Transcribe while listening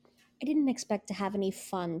I didn't expect to have any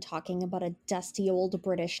fun talking about a dusty old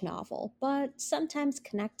British novel, but sometimes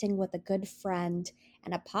connecting with a good friend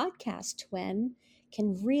and a podcast twin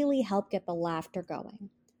can really help get the laughter going.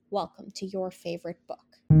 Welcome to your favorite book.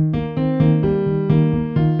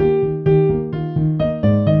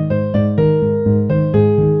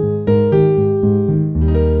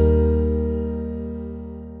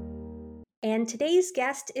 And today's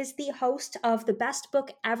guest is the host of the Best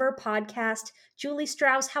Book Ever podcast, Julie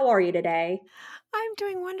Strauss. How are you today? I'm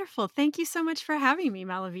doing wonderful. Thank you so much for having me,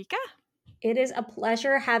 Malavika. It is a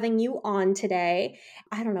pleasure having you on today.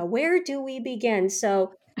 I don't know, where do we begin?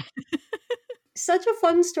 Such a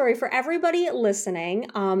fun story for everybody listening.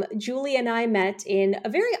 Julie and I met in a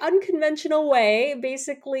very unconventional way.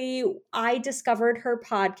 Basically, I discovered her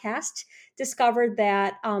podcast, discovered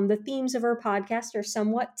that the themes of her podcast are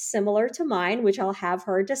somewhat similar to mine, which I'll have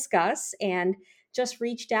her discuss, and just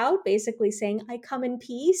reached out basically saying, I come in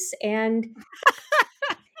peace. And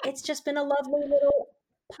it's just been a lovely little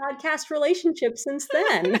podcast relationship since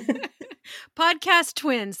then. Podcast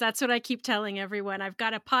twins. That's what I keep telling everyone. I've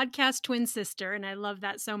got a podcast twin sister, and I love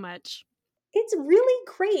that so much. It's really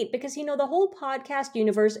great because, the whole podcast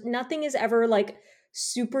universe, nothing is ever like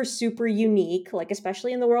super, super unique, like,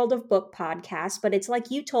 especially in the world of book podcasts. But it's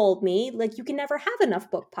like you told me, like, you can never have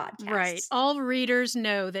enough book Right. podcasts. All readers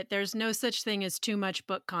know that there's no such thing as too much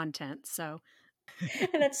book content. So,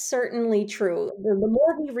 And that's certainly true. The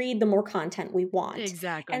more we read, the more content we want. And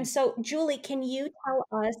exactly. so, Julie, can you tell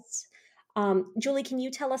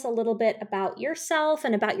us a little bit about yourself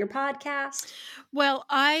and about your podcast? Well,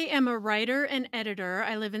 I am a writer and editor.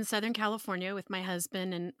 I live in Southern California with my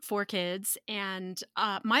husband and 4 kids. And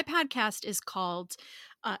my podcast is called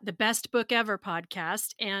the Best Book Ever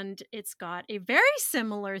podcast. And it's got a very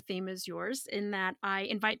similar theme as yours in that I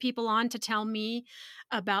invite people on to tell me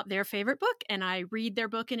about their favorite book. And I read their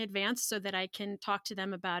book in advance so that I can talk to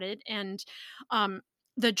them about it. And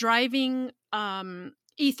the driving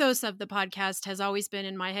ethos of the podcast has always been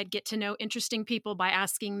in my head, get to know interesting people by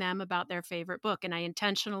asking them about their favorite book. And I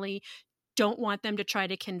intentionally don't want them to try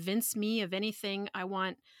to convince me of anything. I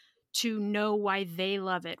want to know why they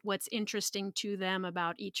love it, what's interesting to them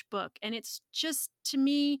about each book. And it's just, to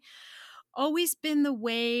me, always been the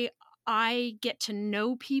way I get to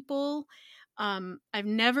know people. I've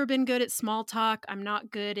never been good at small talk. I'm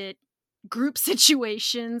not good at group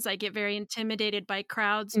situations. I get very intimidated by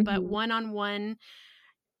crowds, but Mhm. one on one,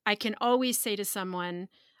 I can always say to someone,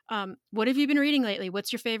 what have you been reading lately?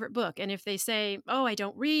 What's your favorite book? And if they say, oh, I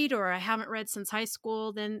don't read or I haven't read since high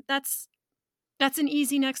school, then that's an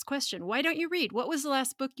easy next question. Why don't you read? What was the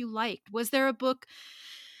last book you liked? Was there a book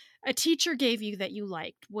a teacher gave you that you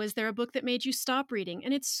liked? Was there a book that made you stop reading?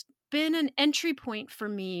 And it's been an entry point for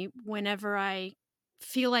me whenever I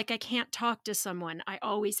feel like I can't talk to someone. I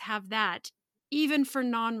always have that, even for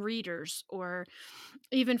non readers or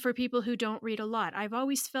even for people who don't read a lot. I've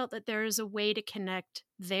always felt that there is a way to connect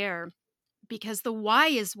there because the why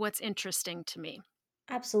is what's interesting to me.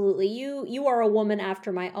 Absolutely. You are a woman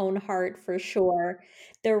after my own heart for sure.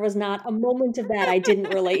 There was not a moment of that I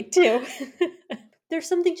didn't relate to. There's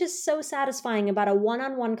something just so satisfying about a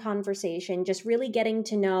one-on-one conversation, just really getting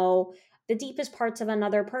to know the deepest parts of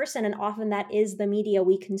another person. And often that is the media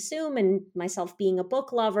we consume. And myself being a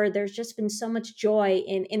book lover, there's just been so much joy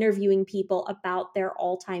in interviewing people about their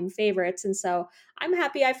all-time favorites. And so I'm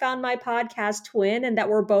happy I found my podcast twin and that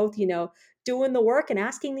we're both, doing the work and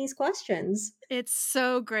asking these questions. It's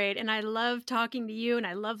so great. And I love talking to you and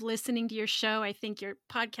I love listening to your show. I think your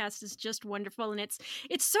podcast is just wonderful. And it's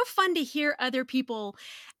so fun to hear other people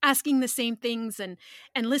asking the same things and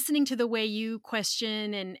listening to the way you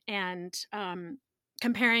question and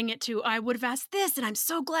comparing it to I would have asked this and I'm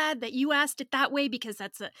so glad that you asked it that way because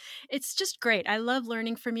it's just great. I love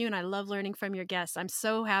learning from you and I love learning from your guests. I'm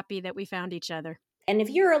so happy that we found each other. And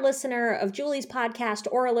if you're a listener of Julie's podcast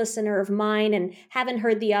or a listener of mine and haven't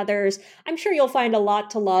heard the others, I'm sure you'll find a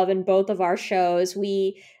lot to love in both of our shows.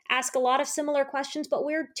 We ask a lot of similar questions, but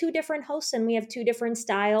we're two different hosts and we have two different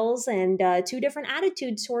styles and two different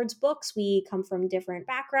attitudes towards books. We come from different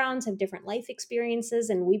backgrounds, have different life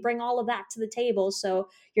experiences, and we bring all of that to the table. So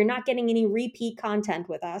you're not getting any repeat content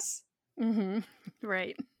with us. Mm-hmm.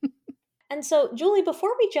 Right. And so, Julie,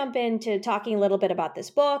 before we jump into talking a little bit about this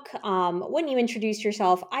book, when you introduce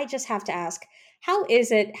yourself, I just have to ask, how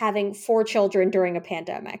is it having 4 children during a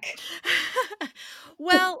pandemic?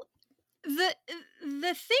 Well, the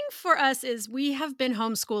the thing for us is we have been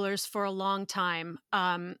homeschoolers for a long time.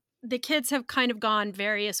 The kids have kind of gone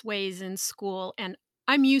various ways in school, and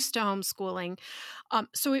I'm used to homeschooling.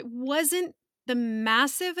 So it wasn't the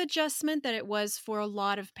massive adjustment that it was for a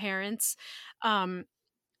lot of parents. Um,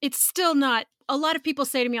 it's still not, a lot of people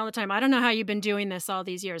say to me all the time, I don't know how you've been doing this all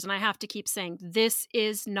these years. And I have to keep saying, this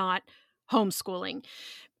is not homeschooling.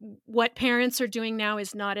 What parents are doing now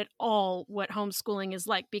is not at all what homeschooling is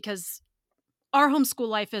like, because our homeschool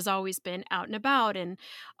life has always been out and about, and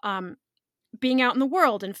um, being out in the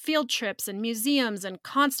world, and field trips and museums and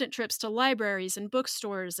constant trips to libraries and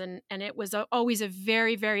bookstores. And it was always a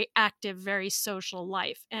very, very active, very social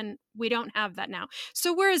life. And we don't have that now.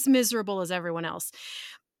 So we're as miserable as everyone else.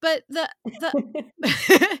 But the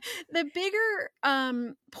the bigger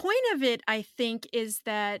point of it, I think, is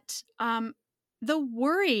that the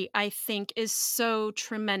worry, I think, is so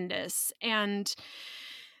tremendous. And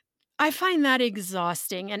I find that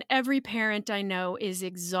exhausting. And every parent I know is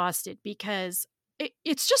exhausted because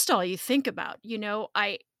it's just all you think about.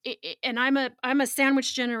 And I'm a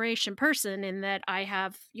sandwich generation person, in that I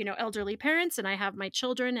have, elderly parents, and I have my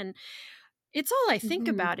children, and it's all I think Mhm.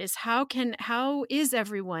 about is how is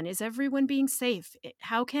everyone being safe?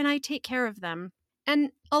 How can I take care of them?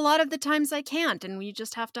 And a lot of the times I can't, and we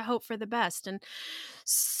just have to hope for the best. And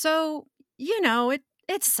so,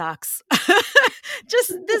 it sucks.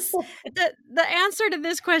 Just this the answer to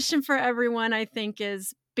this question for everyone, I think,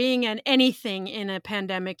 is being an anything in a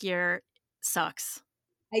pandemic year sucks.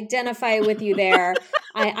 Identify with you there.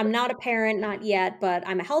 I'm not a parent, not yet, but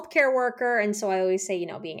I'm a healthcare worker. And so I always say,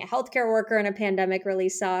 being a healthcare worker in a pandemic really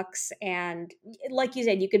sucks. And like you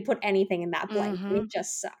said, you could put anything in that blank and Mhm. it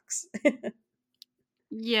just sucks.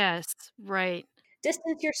 Yes, right.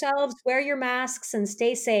 Distance yourselves, wear your masks, and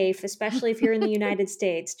stay safe, especially if you're in the United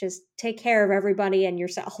States. Just take care of everybody and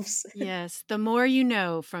yourselves. Yes, The More You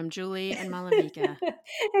Know from Julie and Malavika.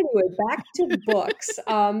 Anyway, back to books.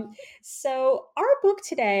 So our book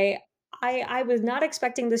today, I was not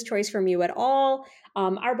expecting this choice from you at all.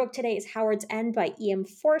 Our book today is Howard's End by E.M.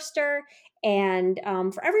 Forster. And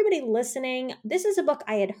for everybody listening, this is a book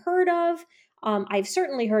I had heard of. I've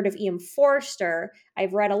certainly heard of E.M. Forster.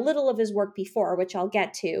 I've read a little of his work before, which I'll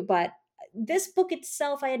get to, but this book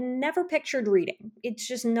itself I had never pictured reading. It's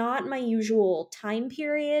just not my usual time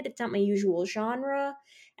period. It's not my usual genre.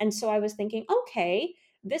 And so I was thinking, okay,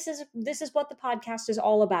 this is what the podcast is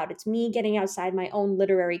all about. It's me getting outside my own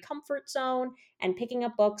literary comfort zone and picking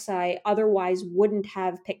up books I otherwise wouldn't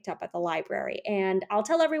have picked up at the library. And I'll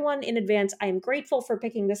tell everyone in advance, I am grateful for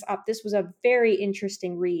picking this up. This was a very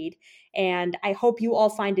interesting read, and I hope you all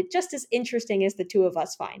find it just as interesting as the two of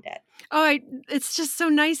us find it. It's just so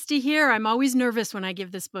nice to hear. I'm always nervous when I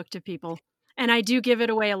give this book to people, and I do give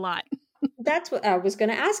it away a lot. That's what I was going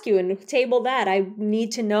to ask you, and table that. I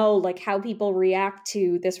need to know like how people react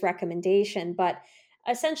to this recommendation. But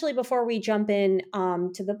essentially, before we jump in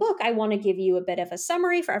to the book, I want to give you a bit of a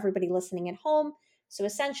summary for everybody listening at home. So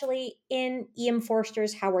essentially, in E.M.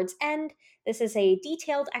 Forster's Howard's End, this is a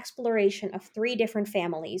detailed exploration of three different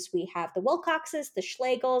families. We have the Wilcoxes, the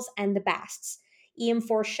Schlegels, and the Basts. E.M.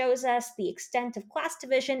 Forster shows us the extent of class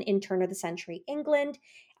division in turn of the century England,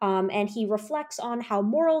 and he reflects on how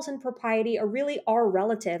morals and propriety really are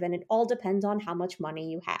relative, and it all depends on how much money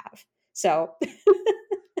you have. So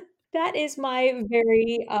that is my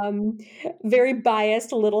very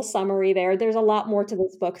biased little summary there. There's a lot more to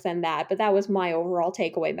this book than that, but that was my overall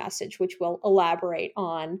takeaway message, which we'll elaborate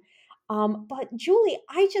on. But Julie,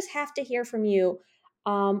 I just have to hear from you.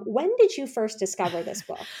 When did you first discover this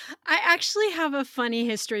book? I actually have a funny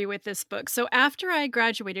history with this book. So after I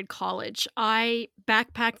graduated college, I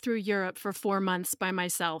backpacked through Europe for 4 months by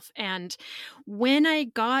myself. And when I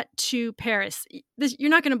got to Paris, you're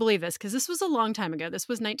not going to believe this because this was a long time ago. This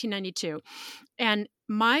was 1992. And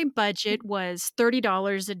my budget was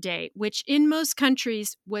 $30 a day, which in most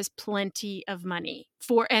countries was plenty of money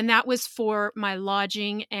and that was for my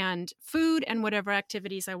lodging and food and whatever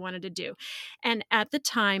activities I wanted to do. And at the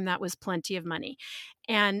time, that was plenty of money.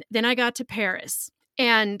 And then I got to Paris,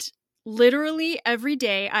 and literally every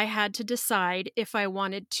day I had to decide if I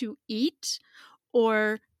wanted to eat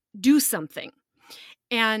or do something.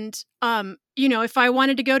 And, if I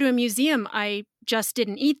wanted to go to a museum, I just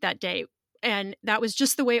didn't eat that day. And that was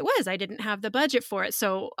just the way it was. I didn't have the budget for it.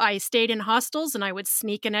 So I stayed in hostels, and I would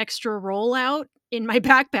sneak an extra roll out in my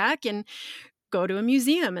backpack and go to a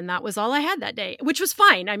museum. And that was all I had that day, which was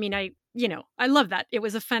fine. I mean, I love that. It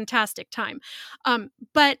was a fantastic time.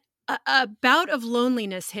 But a bout of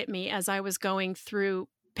loneliness hit me as I was going through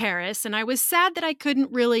Paris. And I was sad that I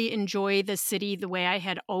couldn't really enjoy the city the way I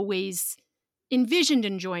had always envisioned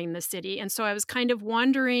enjoying the city. And so I was kind of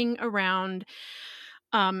wandering around,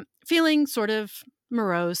 feeling sort of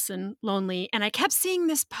morose and lonely. And I kept seeing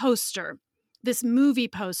this poster this movie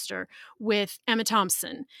poster with Emma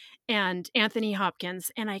Thompson and Anthony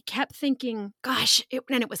Hopkins. And I kept thinking, gosh,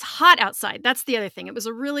 and it was hot outside. That's the other thing. It was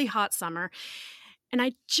a really hot summer. And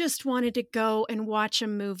I just wanted to go and watch a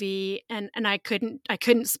movie, and I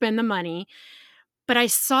couldn't spend the money. But I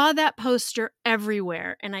saw that poster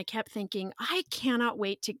everywhere, and I kept thinking, I cannot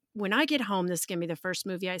wait to, when I get home, this is going to be the first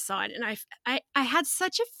movie I saw it. And I had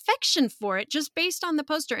such affection for it just based on the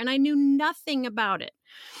poster, and I knew nothing about it.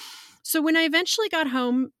 So when I eventually got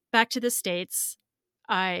home back to the States,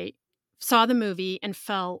 I saw the movie and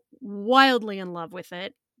fell wildly in love with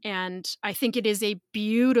it. And I think it is a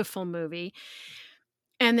beautiful movie.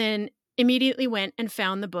 And then immediately went and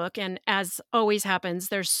found the book. And as always happens,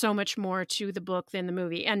 there's so much more to the book than the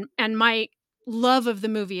movie. And my love of the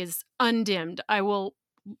movie is undimmed. I will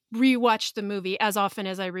rewatch the movie as often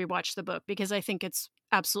as I rewatch the book because I think it's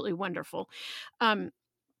absolutely wonderful.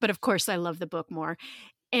 But of course, I love the book more.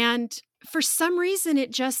 And for some reason,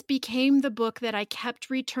 it just became the book that I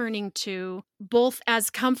kept returning to, both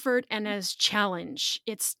as comfort and as challenge.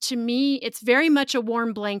 It's, to me, it's very much a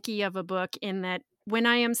warm blankie of a book in that when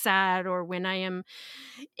I am sad or when I am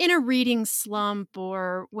in a reading slump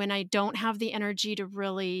or when I don't have the energy to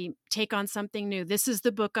really take on something new, this is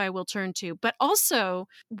the book I will turn to. But also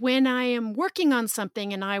when I am working on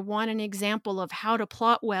something and I want an example of how to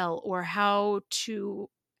plot well or how to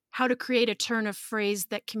create a turn of phrase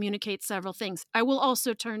that communicates several things, I will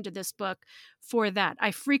also turn to this book for that.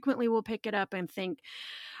 I frequently will pick it up and think,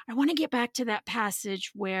 I want to get back to that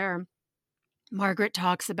passage where Margaret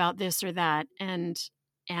talks about this or that, and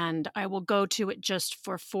I will go to it just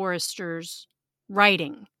for Forrester's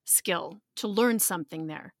writing skill to learn something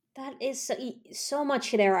there. That is so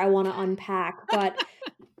much there I want to unpack, but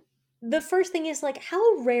the first thing is, like, how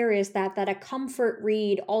rare is that a comfort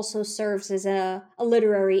read also serves as a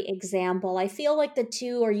literary example? I feel like the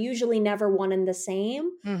two are usually never one and the same,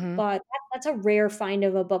 Mm-hmm. but that's a rare find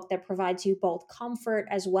of a book that provides you both comfort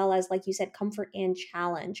as well as, like you said, comfort and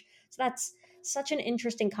challenge. So that's such an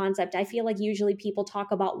interesting concept. I feel like usually people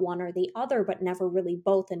talk about one or the other, but never really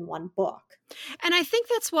both in one book. And I think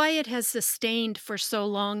that's why it has sustained for so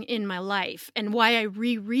long in my life and why I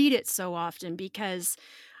reread it so often, because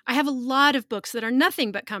I have a lot of books that are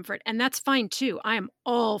nothing but comfort, and that's fine too. I am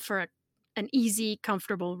all for an easy,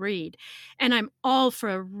 comfortable read, and I'm all for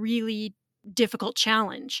a really difficult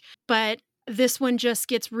challenge. But this one just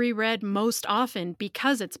gets reread most often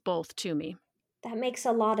because it's both to me. That makes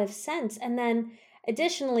a lot of sense. And then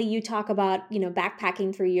additionally, you talk about,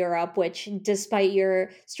 backpacking through Europe, which despite your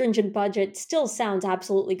stringent budget still sounds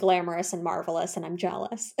absolutely glamorous and marvelous, and I'm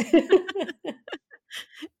jealous.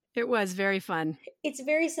 It was very fun. It's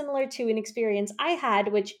very similar to an experience I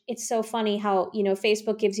had, which it's so funny how,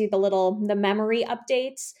 Facebook gives you the memory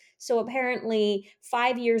updates. So apparently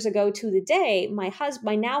 5 years ago to the day, my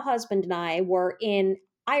now husband and I were in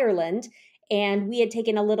Ireland, and we had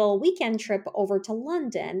taken a little weekend trip over to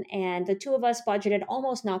London, and the two of us budgeted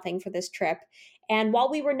almost nothing for this trip. And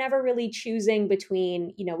while we were never really choosing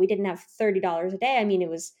between, we didn't have $30 a day. I mean, it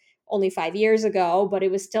was only 5 years ago, but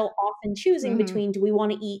it was still often choosing Mm-hmm. between, do we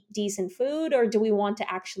want to eat decent food or do we want to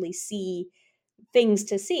actually see things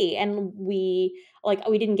to see? And we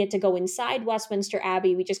didn't get to go inside Westminster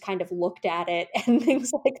Abbey. We just kind of looked at it and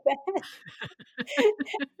things like that.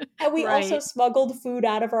 And we also Right. smuggled food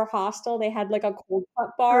out of our hostel. They had like a cold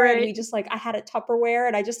cut bar, and we Right. just I had a Tupperware,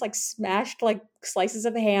 and I just smashed slices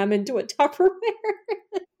of ham into a Tupperware.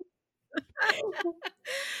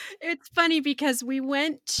 It's funny because we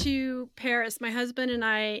went to Paris. My husband and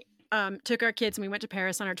I took our kids and we went to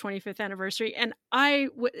Paris on our 25th anniversary. And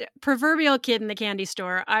proverbial kid in the candy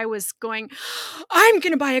store, I was going, I'm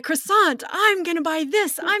going to buy a croissant. I'm going to buy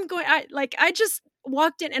this. I just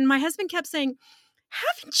walked in and my husband kept saying,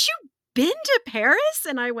 haven't you been to Paris?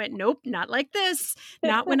 And I went, nope, not like this.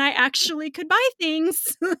 Not when I actually could buy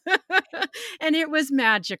things. And it was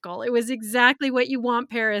magical. It was exactly what you want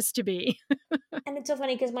Paris to be. And it's so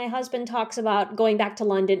funny because my husband talks about going back to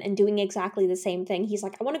London and doing exactly the same thing. He's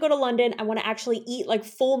like, I want to go to London. I want to actually eat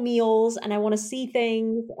full meals, and I want to see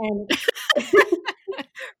things. And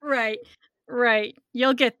Right. Right.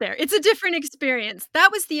 You'll get there. It's a different experience. That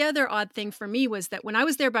was the other odd thing for me, was that when I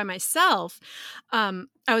was there by myself,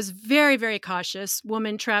 I was very, very cautious,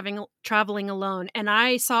 woman traveling alone, and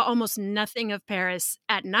I saw almost nothing of Paris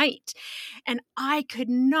at night. And I could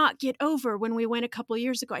not get over, when we went a couple of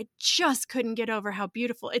years ago, I just couldn't get over how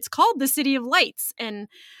beautiful. It's called the City of Lights, and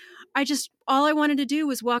all I wanted to do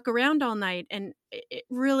was walk around all night, and it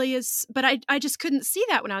really is, but I just couldn't see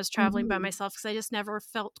that when I was traveling by Mhm. myself because I just never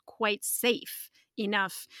felt quite safe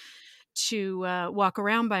enough to walk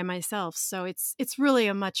around by myself. So it's really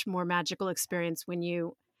a much more magical experience when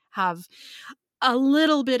you have a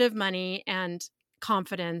little bit of money and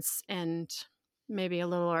confidence and maybe a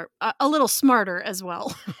little smarter as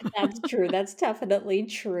well. That's true. That's definitely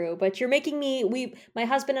true. But you're making me my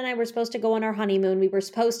husband and I were supposed to go on our honeymoon. We were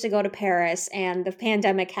supposed to go to Paris and the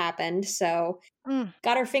pandemic happened. So Mm.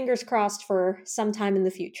 got our fingers crossed for some time in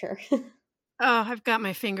the future. Oh, I've got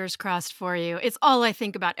my fingers crossed for you. It's all I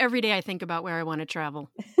think about. Every day I think about where I want to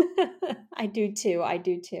travel. I do too. I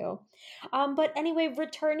do too. But anyway,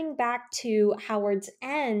 returning back to Howard's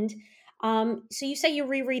End, so you say you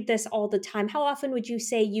reread this all the time. How often would you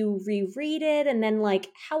say you reread it? And then,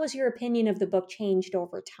 like, how has your opinion of the book changed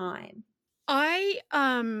over time? I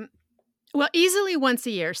well, easily once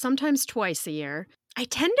a year, sometimes twice a year. I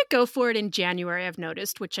tend to go for it in January, I've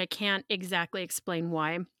noticed, which I can't exactly explain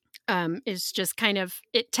why. Is just kind of,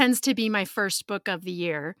 it tends to be my first book of the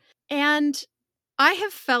year. And I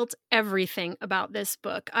have felt everything about this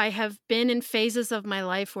book. I have been in phases of my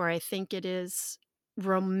life where I think it is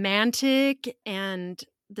romantic and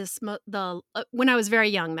when I was very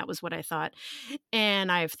young, that was what I thought. And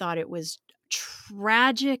I've thought it was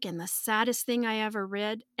tragic and the saddest thing I ever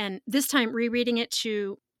read. And this time, rereading it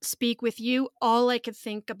to speak with you, all I could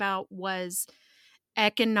think about was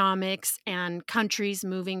economics and countries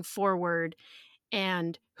moving forward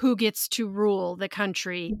and who gets to rule the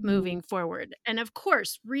country Mhm. moving forward. And of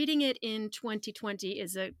course, reading it in 2020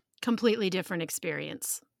 is a completely different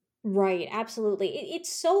experience. Right, absolutely.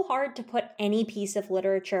 It's so hard to put any piece of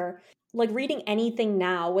literature, like reading anything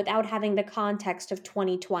now, without having the context of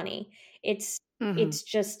 2020. It's Mhm. it's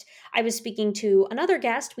just I was speaking to another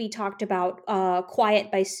guest. We talked about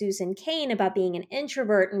Quiet by Susan Cain about being an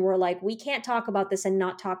introvert, and we're like, we can't talk about this and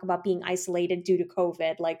not talk about being isolated due to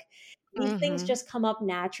COVID. Like these things Mhm. just come up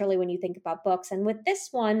naturally when you think about books. And with this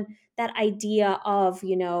one, that idea of,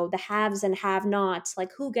 the haves and have-nots,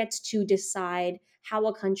 like who gets to decide how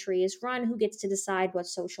a country is run, who gets to decide what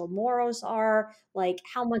social morals are, like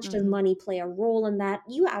how much does Mhm. money play a role in that?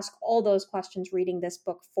 You ask all those questions reading this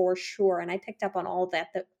book for sure, and I picked up on all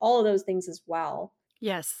of those things as well.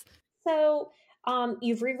 Yes. So,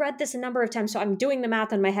 you've reread this a number of times. So I'm doing the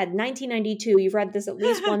math in my head. 1992, you've read this at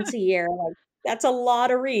least once a year. Like that's a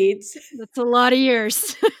lot of reads. That's a lot of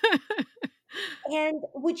years. And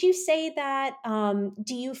would you say that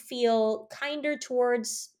do you feel kinder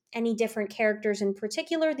towards any different characters in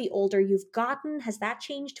particular the older you've gotten? Has that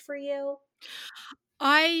changed for you?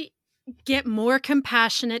 I get more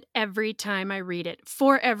compassionate every time I read it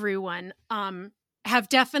for everyone. Have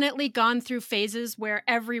definitely gone through phases where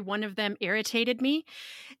every one of them irritated me,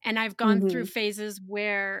 and I've gone through Mhm. phases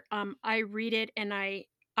where I read it and I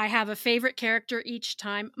have a favorite character each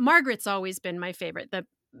time. Margaret's always been my favorite. The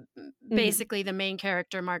Mhm. basically the main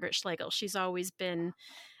character, Margaret Schlegel. She's always been,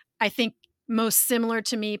 I think, most similar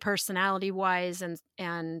to me personality wise, and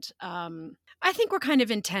I think we're kind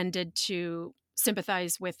of intended to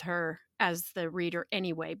sympathize with her as the reader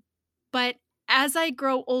anyway. But as I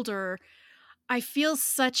grow older, I feel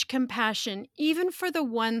such compassion, even for the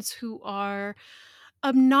ones who are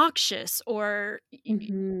obnoxious or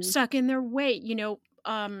Mhm. stuck in their way.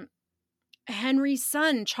 Henry's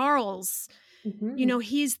son, Charles, Mhm.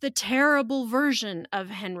 he's the terrible version of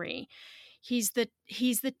Henry. He's the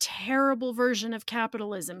terrible version of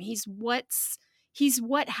capitalism. He's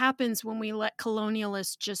what happens when we let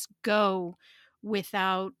colonialists just go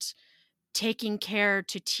without taking care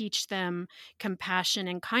to teach them compassion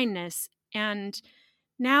and kindness. And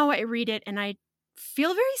now I read it and I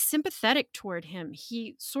feel very sympathetic toward him.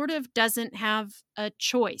 He sort of doesn't have a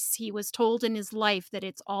choice. He was told in his life that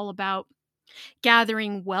it's all about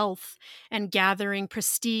gathering wealth and gathering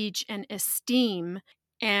prestige and esteem,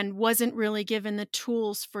 and wasn't really given the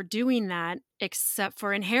tools for doing that except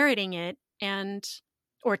for inheriting it and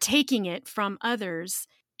or taking it from others.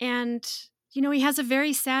 And he has a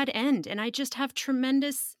very sad end, and I just have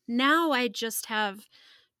tremendous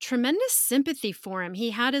sympathy for him. He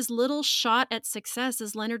had as little shot at success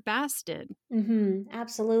as Leonard Bass did. Mhm.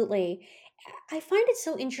 Absolutely. I find it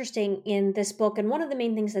so interesting in this book, and one of the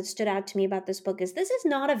main things that stood out to me about this book is this is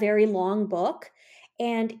not a very long book.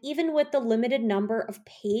 And even with the limited number of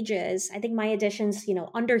pages, I think my edition's,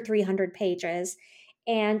 under 300 pages.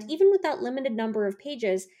 And even with that limited number of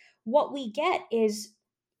pages, what we get is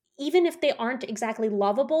even if they aren't exactly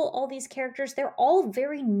lovable, all these characters, they're all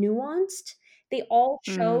very nuanced. They all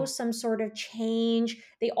show Mm. some sort of change.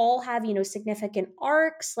 They all have, significant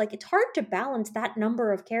arcs. Like it's hard to balance that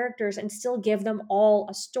number of characters and still give them all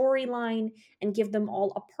a storyline and give them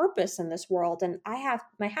all a purpose in this world. And I have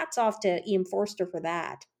my hats off to Ian Forster for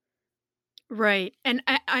that. Right. And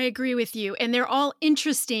I agree with you. And they're all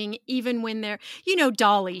interesting, even when they're,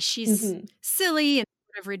 Dolly, she's Hmm. silly and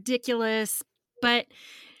sort of ridiculous, but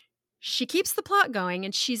she keeps the plot going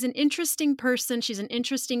and she's an interesting person. She's an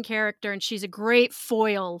interesting character and she's a great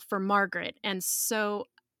foil for Margaret. And so,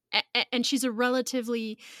 and she's a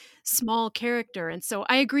relatively small character. And so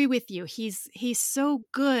I agree with you. He's so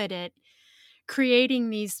good at creating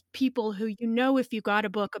these people who, if you got a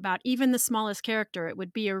book about even the smallest character, it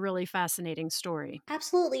would be a really fascinating story.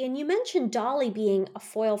 Absolutely. And you mentioned Dolly being a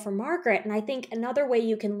foil for Margaret. And I think another way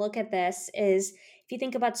you can look at this is if you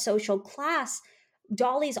think about social class,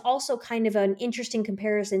 Dolly's also kind of an interesting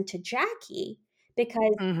comparison to Jackie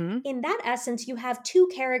because Mhm. in that essence you have two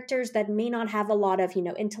characters that may not have a lot of,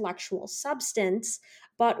 intellectual substance,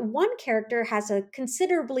 but one character has a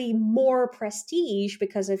considerably more prestige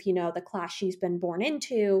because of, the class she's been born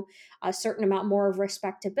into, a certain amount more of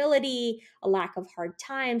respectability, a lack of hard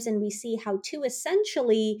times, and we see how two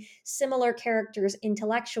essentially similar characters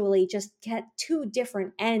intellectually just get two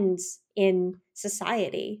different ends in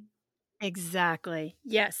society. Exactly.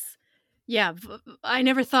 Yes. Yeah, I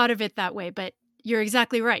never thought of it that way, but you're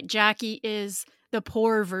exactly right. Jackie is the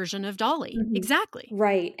poor version of Dolly. Mhm. Exactly.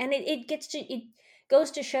 Right. And it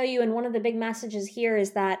goes to show you, and one of the big messages here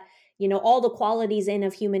is that, all the qualities in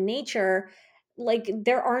of human nature, like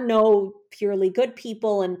there are no purely good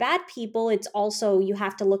people and bad people. It's also you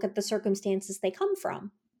have to look at the circumstances they come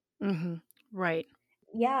from. Mhm. Right.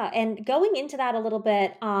 Yeah, and going into that a little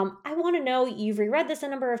bit, I want to know, you've reread this a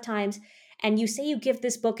number of times, and you say you give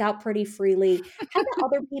this book out pretty freely. How do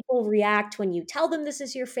other people react when you tell them this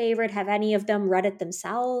is your favorite? Have any of them read it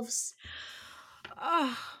themselves?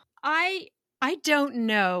 Oh, I I don't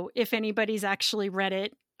know if anybody's actually read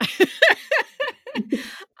it.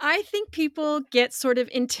 I think people get sort of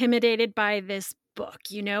intimidated by this book.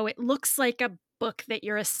 It looks like a book that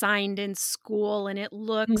you're assigned in school, and it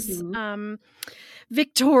looks Mhm.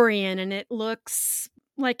 Victorian, and it looks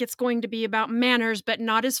like it's going to be about manners, but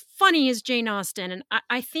not as funny as Jane Austen. And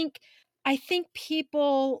I think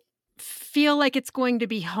people feel like it's going to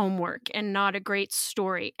be homework and not a great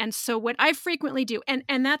story. And so what I frequently do,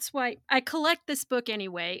 and that's why I collect this book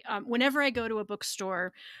anyway. Whenever I go to a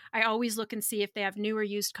bookstore, I always look and see if they have new or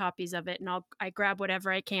used copies of it, and I grab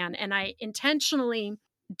whatever I can. And I intentionally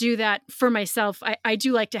do that for myself. I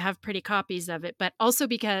do like to have pretty copies of it, but also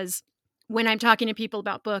because when I'm talking to people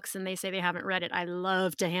about books and they say they haven't read it, I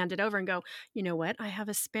love to hand it over and go, you know what? I have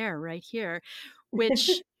a spare right here,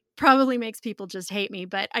 which probably makes people just hate me,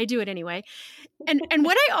 but I do it anyway. And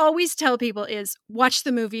what I always tell people is watch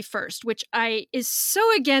the movie first, which I is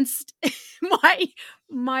so against my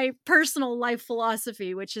my personal life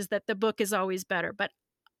philosophy, which is that the book is always better. But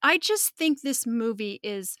I just think this movie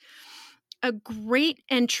is a great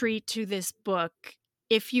entry to this book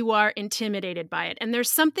if you are intimidated by it. And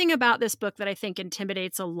there's something about this book that I think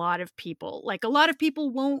intimidates a lot of people. Like a lot of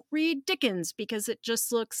people won't read Dickens because it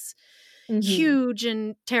just looks Mhm. huge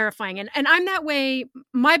and terrifying. And I'm that way.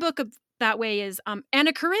 My book of that way is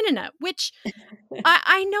Anna Karenina, which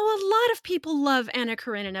I know a lot of people love Anna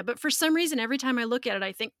Karenina, but for some reason, every time I look at it,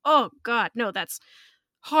 I think, oh God, no, that's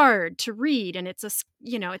hard to read. And it's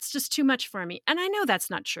just too much for me. And I know that's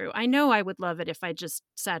not true. I know I would love it if I just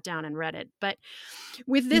sat down and read it. But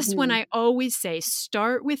with this one, Mhm. I always say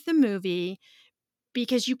start with the movie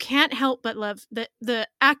because you can't help but love the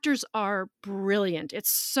actors are brilliant.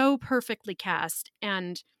 It's so perfectly cast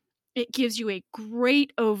and it gives you a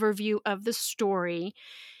great overview of the story,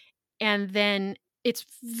 and then it's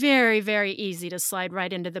very, very easy to slide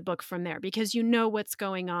right into the book from there because you know what's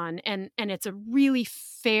going on, and it's a really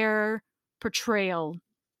fair portrayal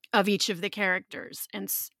of each of the characters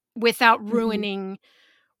without Mhm. ruining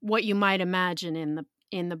what you might imagine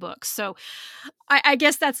in the book. So I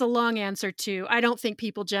guess that's a long answer to I don't think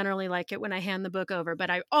people generally like it when I hand the book over, but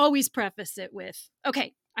I always preface it with,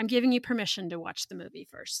 okay, I'm giving you permission to watch the movie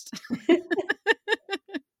first.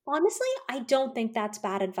 Honestly, I don't think that's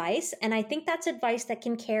bad advice. And I think that's advice that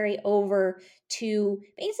can carry over to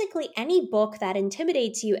basically any book that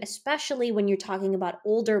intimidates you, especially when you're talking about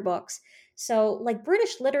older books. So, like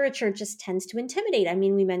British literature just tends to intimidate. I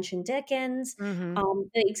mean, we mentioned Dickens. Mhm.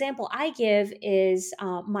 The example I give is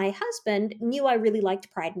my husband knew I really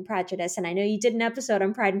liked Pride and Prejudice. And I know you did an episode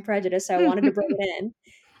on Pride and Prejudice, so I wanted to bring it in.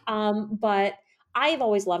 But I've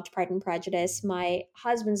always loved Pride and Prejudice. My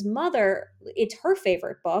husband's mother, it's her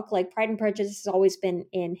favorite book. Like Pride and Prejudice has always been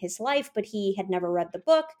in his life, but he had never read the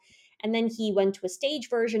book. And then he went to a stage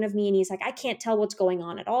version of me and he's like, I can't tell what's going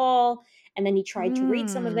on at all. And then he tried to read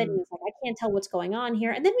some of it and Mm. he's like, I can't tell what's going on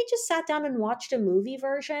here. And then we just sat down and watched a movie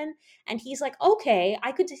version. And he's like, okay,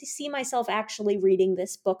 I could see myself actually reading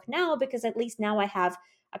this book now because at least now I have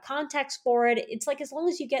a context for it. It's like as long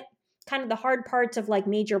as you get kind of the hard parts of like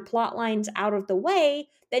major plot lines out of the way,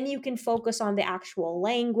 then you can focus on the actual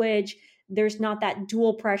language. There's not that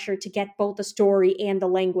dual pressure to get both the story and the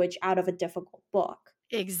language out of a difficult book.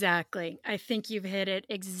 Exactly. I think you've hit it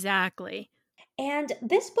exactly. And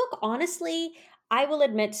this book, honestly, I will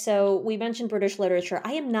admit, so we mentioned British literature.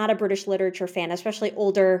 I am not a British literature fan, especially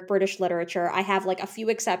older British literature. I have like a few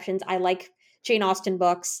exceptions. I like Jane Austen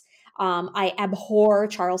books. I abhor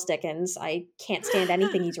Charles Dickens. I can't stand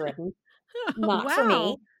anything he's written. Not for me.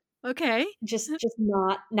 Wow. Okay. Just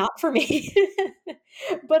not for me.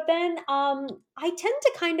 But then I tend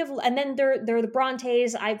to kind of, and then there are the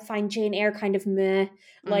Brontes. I find Jane Eyre kind of meh.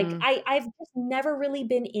 Like Mm. I've just never really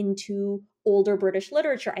been into older British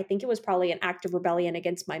literature. I think it was probably an act of rebellion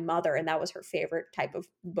against my mother, and that was her favorite type of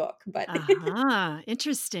book. But Uh-huh.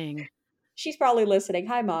 Interesting. she's probably listening.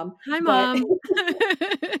 Hi, mom. Hi, But Mom.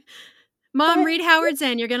 Mom, but read Howard's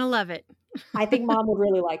End. You're going to love it. I think mom would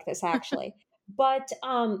really like this actually. But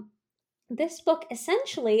this book,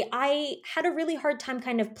 essentially, I had a really hard time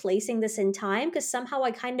kind of placing this in time because somehow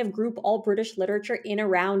I kind of group all British literature in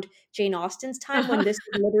around Jane Austen's time when Uh-huh. this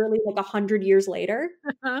is literally like 100 years later.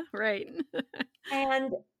 Right.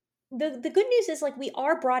 And the good news is like we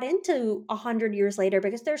are brought into 100 years later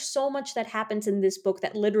because there's so much that happens in this book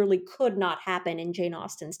that literally could not happen in Jane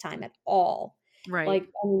Austen's time at all. Right. Like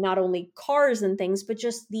I mean, not only cars and things, but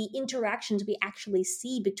just the interactions we actually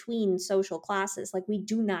see between social classes. Like we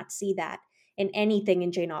do not see that in anything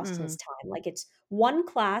in Jane Austen's Mhm. time. Like it's one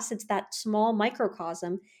class, it's that small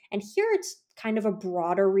microcosm, and here it's kind of a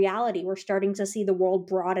broader reality. We're starting to see the world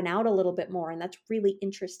broaden out a little bit more, and that's really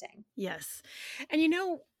interesting. Yes. And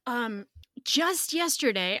just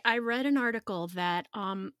yesterday I read an article that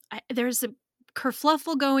there's a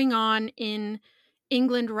kerfluffle going on in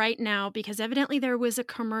England right now because evidently there was a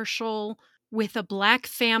commercial with a black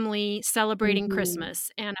family celebrating Mhm. Christmas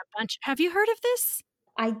and a bunch. Have you heard of this?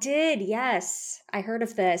 I did, yes. I heard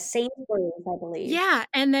of this. Sainsbury's, I believe. Yeah,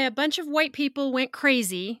 and a bunch of white people went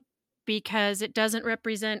crazy because it doesn't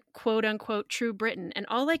represent quote unquote true Britain. And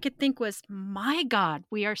all I could think was, my God,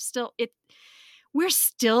 we're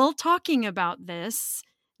still talking about this.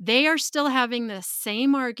 They are still having the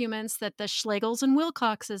same arguments that the Schlegels and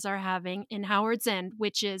Wilcoxes are having in Howard's End,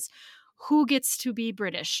 which is who gets to be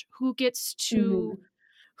British? Mhm.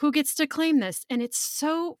 Who gets to claim this? And it's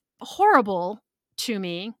so horrible to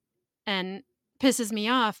me and pisses me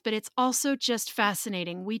off, but it's also just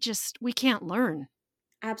fascinating. We can't learn.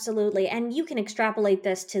 Absolutely. And you can extrapolate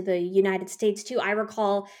this to the United States too. I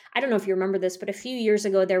recall, I don't know if you remember this, but a few years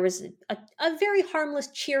ago, there was a very harmless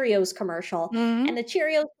Cheerios commercial. Mhm. And the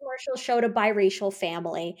Cheerios commercial showed a biracial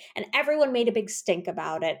family, and everyone made a big stink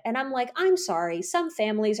about it. And I'm like, I'm sorry. Some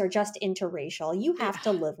families are just interracial. You Yeah. have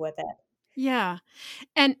to live with it. Yeah.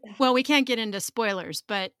 And well, we can't get into spoilers,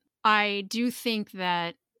 but I do think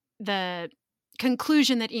that the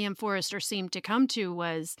conclusion that E.M. Forrester seemed to come to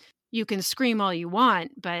was you can scream all you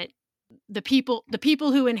want, but the people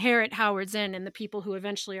who inherit Howard's End and the people who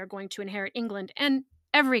eventually are going to inherit England and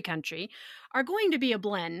every country are going to be a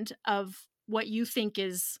blend of what you think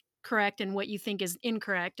is correct and what you think is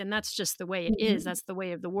incorrect, and that's just the way it is. Mhm. That's the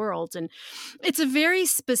way of the world. And it's a very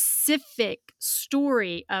specific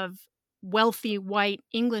story of wealthy white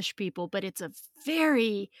English people, but it's a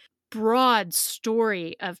very broad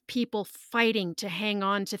story of people fighting to hang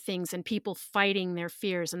on to things and people fighting their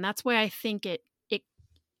fears. And that's why I think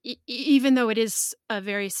even though it is a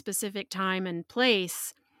very specific time and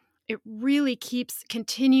place, it really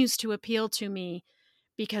continues to appeal to me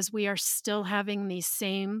because we are still having these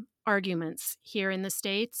same arguments here in the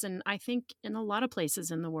States and I think in a lot of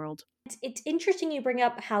places in the world. It's interesting you bring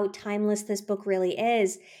up how timeless this book really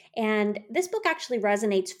is. And this book actually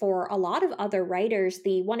resonates for a lot of other writers.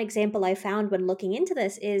 The one example I found when looking into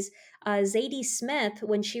this is Zadie Smith,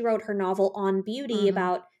 when she wrote her novel On Beauty Mhm.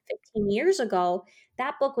 about 15 years ago.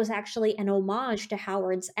 That book was actually an homage to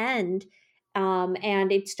Howard's End.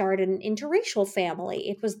 And it starred an interracial family.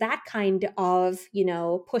 It was that kind of,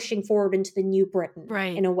 pushing forward into the new Britain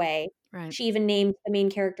Right, in a way. right. She even named the main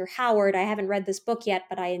character Howard. I haven't read this book yet,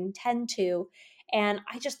 but I intend to. And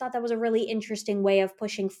I just thought that was a really interesting way of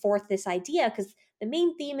pushing forth this idea because the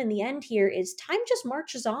main theme in the end here is time just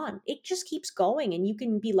marches on. It just keeps going and you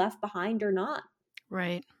can be left behind or not.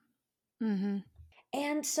 Right. Mhm.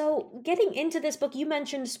 And so, getting into this book, you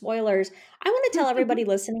mentioned spoilers. I want to tell everybody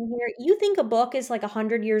listening here, you think a book is like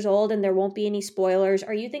 100 years old and there won't be any spoilers,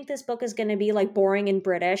 or you think this book is going to be like boring and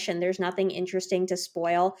British and there's nothing interesting to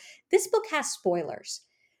spoil. This book has spoilers.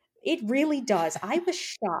 It really does. I was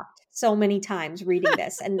shocked so many times reading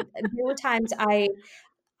this. And there were times I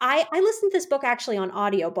listened to this book actually on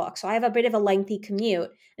audiobook, so I have a bit of a lengthy commute,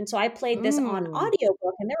 and so I played this on Ooh.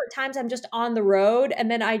 audiobook, and there were times I'm just on the road, and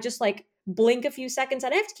then I just, like, blink a few seconds,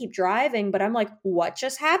 and I have to keep driving, but I'm like, "What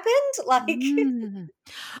just happened?" Like, Mm.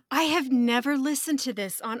 I have never listened to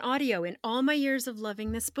this on audio in all my years of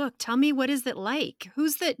loving this book. Tell me, what is it like?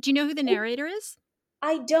 Do you know who the narrator is?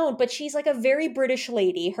 I don't, but she's, like, a very British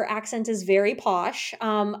lady. Her accent is very posh.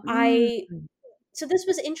 I Mm. So this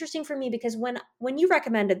was interesting for me because when you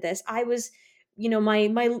recommended this, I was,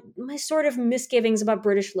 my sort of misgivings about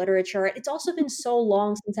British literature. It's also been so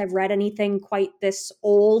long since I've read anything quite this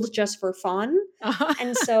old just for fun.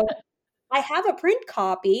 And so I have a print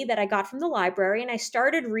copy that I got from the library and I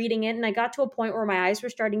started reading it and I got to a point where my eyes were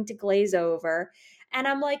starting to glaze over and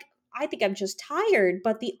I'm like, I think I'm just tired,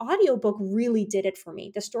 but the audiobook really did it for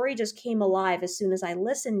me. The story just came alive as soon as I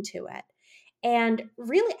listened to it. And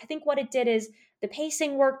really, I think what it did is the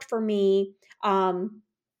pacing worked for me.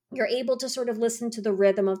 You're able to sort of listen to the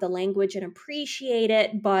rhythm of the language and appreciate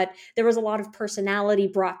it, but there was a lot of personality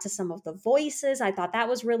brought to some of the voices. I thought that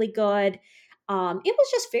was really good. It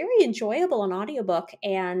was just very enjoyable on audiobook,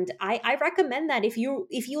 and I recommend that if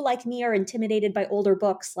you like me are intimidated by older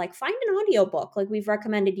books, like find an audiobook. Like we've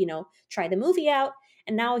recommended, try the movie out,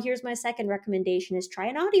 and now here's my second recommendation: is try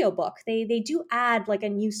an audiobook. They do add like a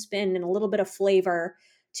new spin and a little bit of flavor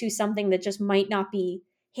to something that just might not be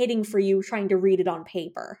hitting for you trying to read it on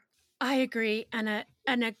paper. I agree, and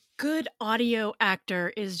a good audio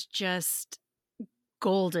actor is just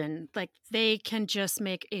golden. Like, they can just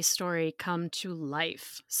make a story come to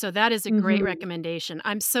life. So that is a great Mhm. recommendation.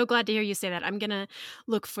 I'm so glad to hear you say that. I'm gonna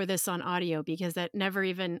look for this on audio because I never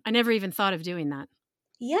even thought of doing that.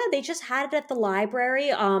 Yeah, they just had it at the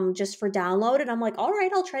library, just for download, and I'm like, "All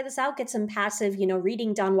right, I'll try this out, get some passive,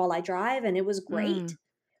 reading done while I drive," and it was Mm. great.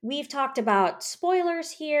 We've talked about spoilers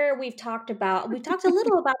here, we've talked a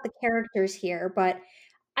little about the characters here, but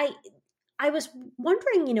I I was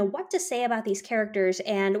wondering, what to say about these characters,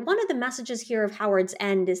 and one of the messages here of Howard's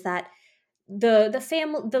End is that the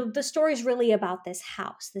family the story is really about this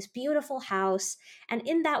beautiful house, and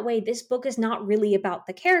in that way this book is not really about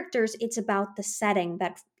the characters, it's about the setting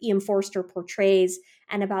that Ian Forster portrays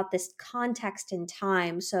and about this context in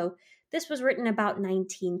time. So this was written about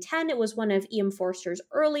 1910. It was one of Ian Forster's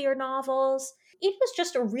earlier novels. It was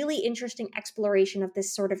just a really interesting exploration of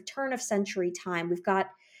this sort of turn of century time. We've got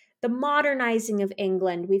the modernizing of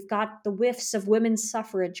England. We've got the whiffs of women's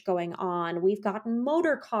suffrage going on. We've gotten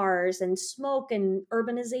motor cars and smoke, and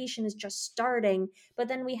urbanization is just starting. But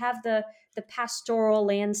then we have the pastoral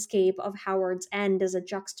landscape of Howard's End as a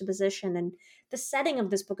juxtaposition. And the setting of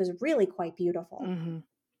this book is really quite beautiful. Mhm.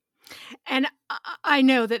 And I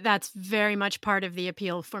know that that's very much part of the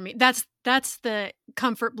appeal for me. That's the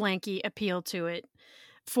comfort blankie appeal to it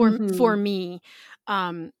for Hmm. me,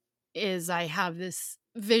 um, is I have this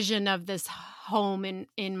vision of this home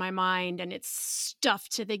in my mind, and it's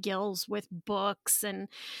stuffed to the gills with books, and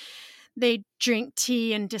they drink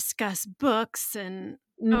tea and discuss books, and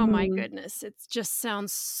oh my Hmm. goodness, it just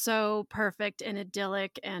sounds so perfect and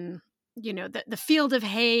idyllic, and the field of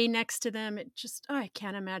hay next to them, it just, oh, I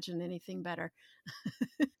can't imagine anything better.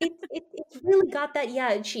 It's really got that.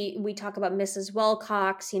 Yeah, we talk about Mrs.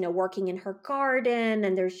 Wilcox, working in her garden,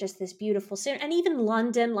 and there's just this beautiful scene. And even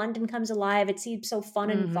London comes alive. It seems so fun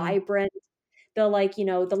and Mhm. vibrant. The like,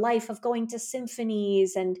 the life of going to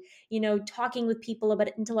symphonies and, talking with people about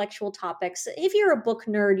intellectual topics. If you're a book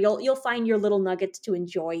nerd, you'll find your little nuggets to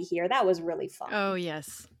enjoy here. That was really Oh, fun.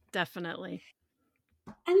 yes, definitely.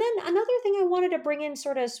 And then another thing I wanted to bring in,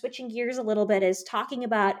 sort of switching gears a little bit, is talking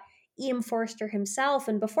about E.M. Forster himself.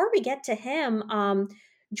 And before we get to him,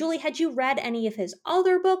 Julie, had you read any of his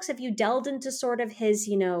other books? Have you delved into sort of his,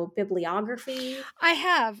 bibliography? I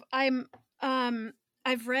have. Um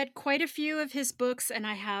I've read quite a few of his books, and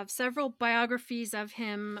I have several biographies of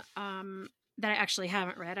him that I actually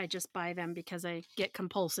haven't read. I just buy them because I get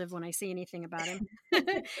compulsive when I see anything about him.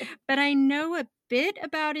 But I know a bit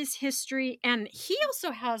about his history, and he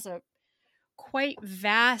also has a quite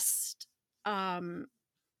vast um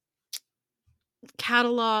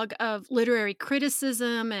catalog of literary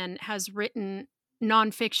criticism, and has written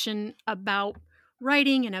nonfiction about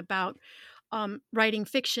writing and about writing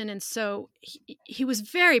fiction. And so he was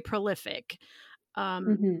very prolific.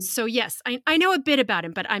 Hmm. So yes, I know a bit about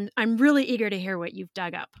him, but I'm really eager to hear what you've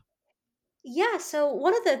dug up. Yeah, so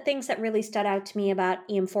one of the things that really stood out to me about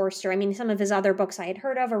Ian Forster, I mean, some of his other books I had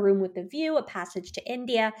heard of, A Room with the View, A Passage to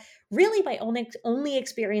India. Really, my only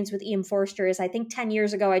experience with Ian Forster is I think 10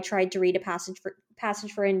 years ago I tried to read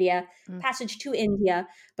Mm. Passage to India,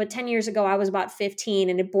 but 10 years ago I was about 15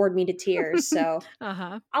 and it bored me to tears. So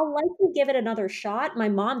Uh-huh. I'll likely give it another shot. My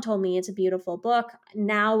mom told me it's a beautiful book.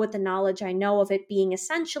 Now, with the knowledge I know of it being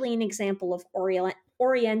essentially an example of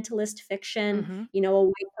Orientalist fiction, Mm-hmm. a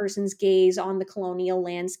white person's gaze on the colonial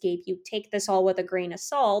landscape, you take this all with a grain of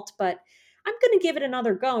salt, but I'm going to give it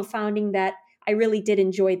another go, finding that I really did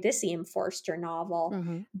enjoy this Ian Forster novel.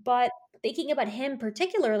 Mm-hmm. But thinking about him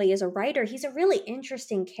particularly as a writer, he's a really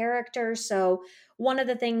interesting character. So one of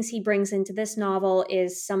the things he brings into this novel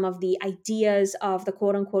is some of the ideas of the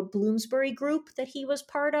quote unquote Bloomsbury group that he was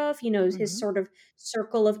part of, his Mm-hmm. sort of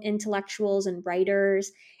circle of intellectuals and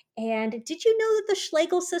writers. And did you know that the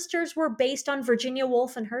Schlegel sisters were based on Virginia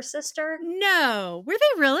Woolf and her sister? No, were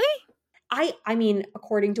they really? I mean,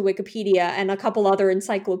 according to Wikipedia and a couple other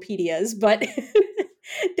encyclopedias, but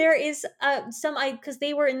there is some I because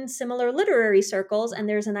they were in similar literary circles, and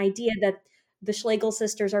there's an idea that the Schlegel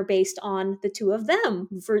sisters are based on the two of them,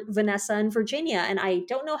 Vanessa and Virginia, and I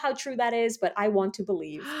don't know how true that is, but I want to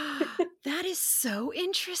believe. That is so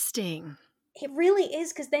interesting. It really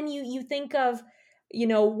is because then you think of,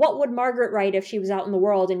 what would Margaret write if she was out in the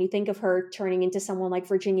world, and you think of her turning into someone like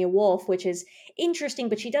Virginia Woolf, which is interesting,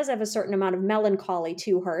 but she does have a certain amount of melancholy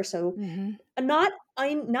to her, so Mm-hmm.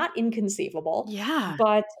 not inconceivable, Yeah.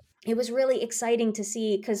 but it was really exciting to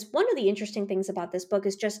see because one of the interesting things about this book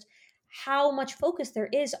is just how much focus there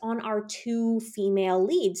is on our two female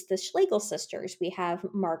leads, the Schlegel sisters. We have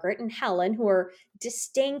Margaret and Helen, who are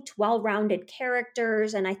distinct, well rounded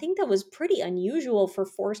characters. And I think that was pretty unusual for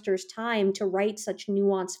Forster's time to write such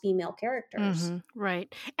nuanced female characters. Mm-hmm.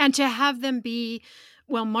 Right. And to have them be,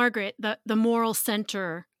 well, Margaret, the moral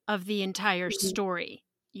center of the entire Mhm. story,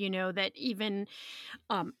 that even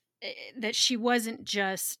um that she wasn't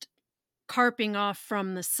just carping off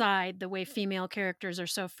from the side the way female characters are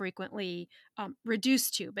so frequently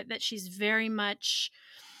reduced to, but that she's very much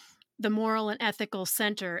the moral and ethical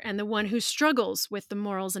center and the one who struggles with the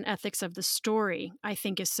morals and ethics of the story, I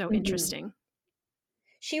think is so Mhm. interesting.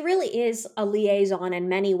 She really is a liaison in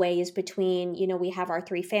many ways between, we have our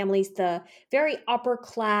three families, the very upper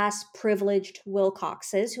class, privileged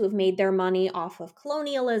Wilcoxes who have made their money off of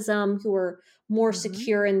colonialism, who are more Mm-hmm.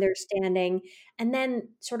 secure in their standing, and then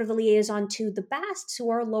sort of the liaison to the Basts, who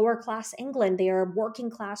are lower class England. They are working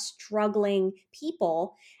class, struggling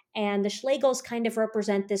people. And the Schlegels kind of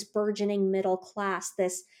represent this burgeoning middle class,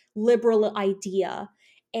 this liberal idea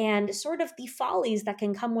and sort of the follies that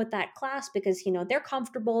can come with that class because they're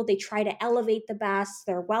comfortable, they try to elevate the best,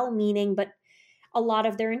 they're well-meaning, but a lot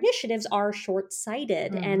of their initiatives are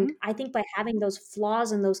short-sighted, and Mm-hmm. I think by having those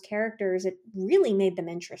flaws in those characters it really made them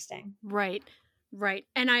interesting. Right. Right.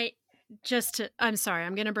 And I'm sorry,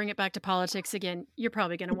 I'm going to bring it back to politics again. You're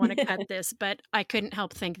probably going to want to cut this, but I couldn't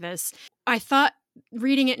help think this. I thought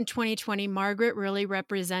reading it in 2020, Margaret really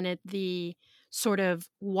represented the sort of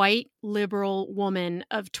white liberal woman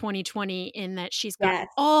of 2020 in that she's got Yes.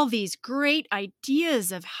 all these great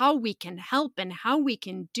ideas of how we can help and how we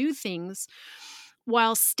can do things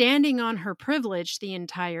while standing on her privilege the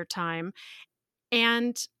entire time.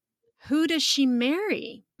 And who does she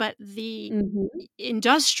marry but the Hmm.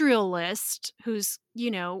 industrialist who's,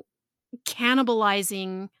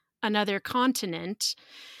 cannibalizing another continent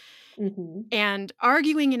Hmm. and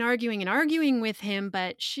arguing and arguing and arguing with him,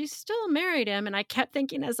 but she still married him. And I kept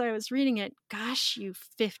thinking as I was reading it, gosh, you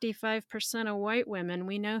 55% of white women,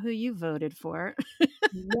 we know who you voted for.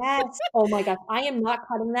 Yes. Oh my gosh, I am not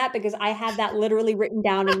cutting that because I had that literally written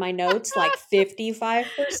down in my notes, like 55%.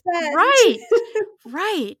 Right.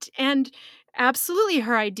 Right. And absolutely,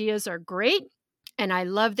 her ideas are great. And I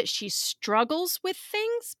love that she struggles with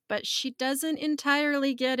things, but she doesn't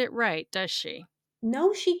entirely get it right, does she?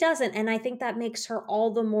 No, she doesn't, and I think that makes her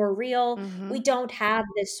all the more real. We Mm-hmm. don't have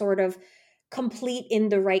this sort of complete in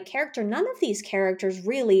the right character. None of these characters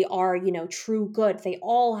really are, true good. They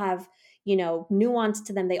all have, nuance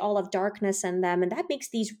to them. They all have darkness in them, and that makes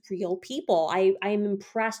these real people. I am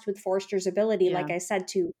impressed with Forster's ability, Yeah. like I said,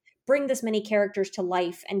 to bring this many characters to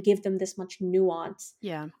life and give them this much nuance.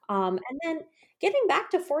 Yeah. And then getting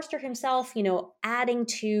back to Forster himself, adding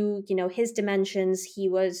to, his dimensions, he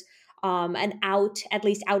was an out, at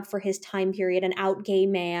least out for his time period, an out gay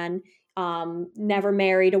man, never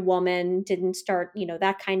married a woman, didn't start,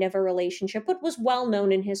 that kind of a relationship, but was well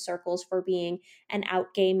known in his circles for being an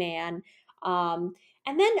out gay man. And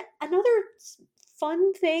then another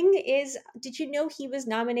fun thing is, did you know he was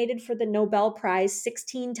nominated for the Nobel Prize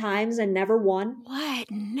 16 times and never won? What?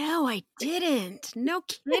 No, I didn't. No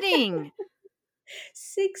kidding.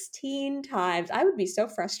 16 times. I would be so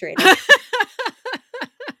frustrated.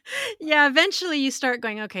 Yeah, eventually you start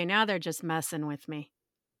going, okay, now they're just messing with me.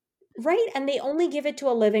 Right? And they only give it to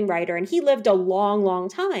a living writer. And he lived a long, long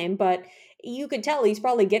time, but you could tell he's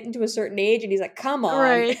probably getting to a certain age and he's like, come on.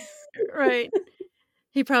 Right. Right.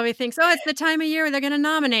 He probably thinks, oh, it's the time of year they're going to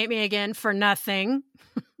nominate me again for nothing.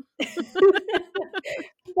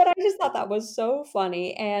 But I just thought that was so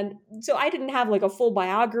funny. And so I didn't have like a full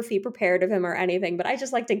biography prepared of him or anything, but I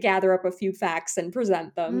just like to gather up a few facts and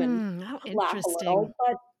present them and How laugh a interesting. little.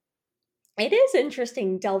 But it is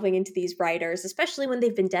interesting delving into these writers, especially when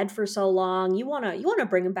they've been dead for so long. You want to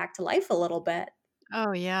bring them back to life a little bit.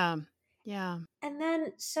 Oh, yeah. Yeah. And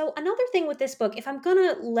then, so another thing with this book, if I'm going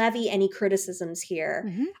to levy any criticisms here,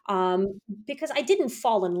 Mm-hmm. because I didn't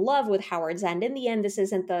fall in love with Howard's End. In the end, this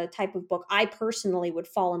isn't the type of book I personally would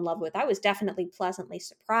fall in love with. I was definitely pleasantly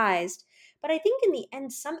surprised. But I think in the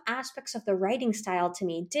end, some aspects of the writing style to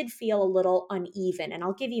me did feel a little uneven. And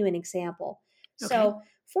I'll give you an example. Okay. So,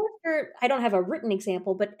 Forster, I don't have a written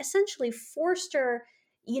example, but essentially, Forster,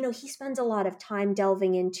 he spends a lot of time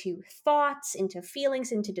delving into thoughts, into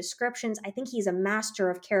feelings, into descriptions. I think he's a master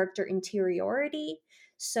of character interiority.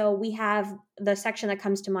 So we have the section that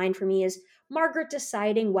comes to mind for me is Margaret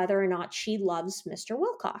deciding whether or not she loves Mr.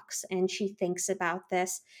 Wilcox. And she thinks about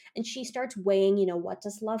this and she starts weighing, what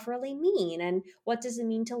does love really mean? And what does it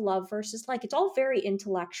mean to love versus like? It's all very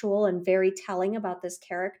intellectual and very telling about this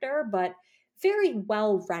character, but very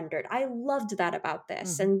well rendered. I loved that about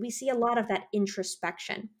this. Mm-hmm. And we see a lot of that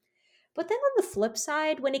introspection. But then on the flip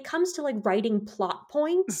side, when it comes to like writing plot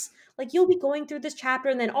points, like you'll be going through this chapter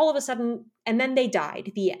and then all of a sudden, and then they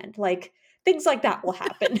died, the end. Like things like that will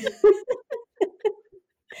happen. Maybe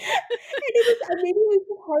it was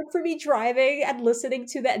just hard for me driving and listening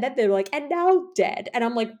to that. And then they're like, and now dead. And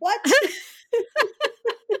I'm like, what?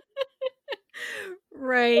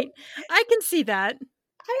 Right. I can see that.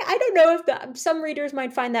 I don't know if some readers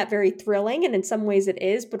might find that very thrilling, and in some ways it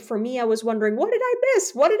is. But for me, I was wondering, what did I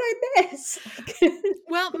miss? What did I miss?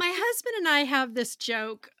 Well, my husband and I have this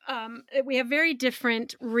joke. We have very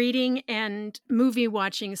different reading and movie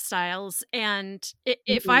watching styles. And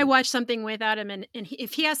if I watch something without him, and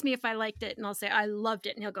if he asks me if I liked it, and I'll say I loved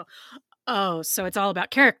it, and he'll go, oh, so it's all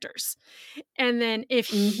about characters. And then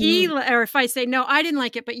if or if I say, no, I didn't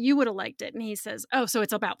like it, but you would have liked it. And he says, oh, so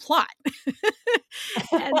it's about plot.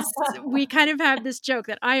 And so we kind of have this joke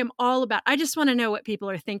that I am all about, I just want to know what people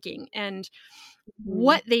are thinking. And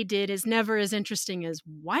what they did is never as interesting as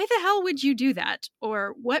why the hell would you do that?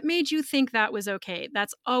 Or what made you think that was okay?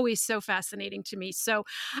 That's always so fascinating to me. So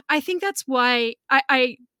I think that's why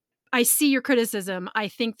I see your criticism. I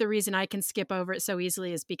think the reason I can skip over it so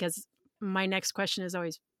easily is because my next question is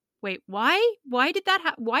always, wait, why? Why did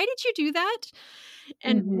that why did you do that?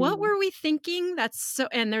 And what were we thinking? That's so,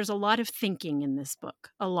 and there's a lot of thinking in this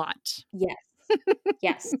book. A lot. Yes.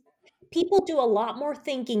 Yes. People do a lot more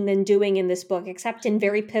thinking than doing in this book, except in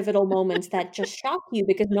very pivotal moments that just shock you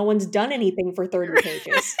because no one's done anything for 30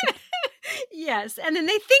 pages. Yes. And then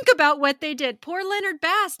they think about what they did. Poor Leonard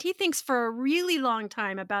Bast, he thinks for a really long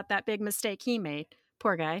time about that big mistake he made.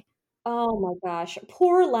 Poor guy. Oh my gosh.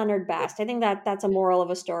 Poor Leonard Bast. I think that's a moral of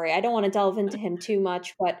a story. I don't want to delve into him too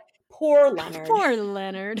much, but poor Leonard. Poor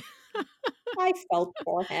Leonard. I felt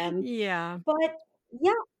for him. Yeah. But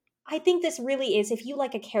yeah, I think this really is, if you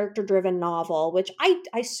like a character-driven novel, which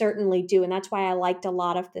I certainly do, and that's why I liked a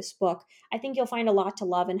lot of this book, I think you'll find a lot to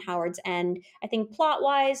love in Howard's End. I think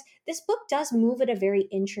plot-wise, this book does move at a very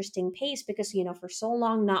interesting pace because, for so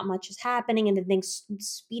long, not much is happening, and then things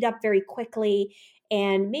speed up very quickly,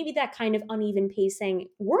 and maybe that kind of uneven pacing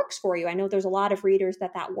works for you. I know there's a lot of readers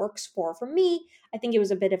that works for. For me, I think it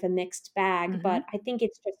was a bit of a mixed bag, but I think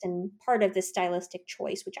it's just in part of the stylistic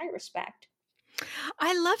choice, which I respect.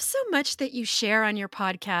 I love so much that you share on your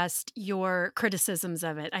podcast your criticisms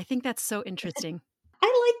of it. I think that's so interesting.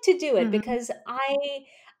 I like to do it because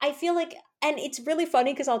I feel like, and it's really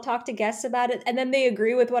funny because I'll talk to guests about it and then they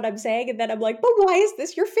agree with what I'm saying and then I'm like, but why is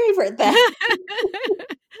this your favorite then?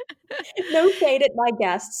 No shade at my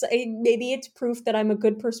guests. Maybe it's proof that I'm a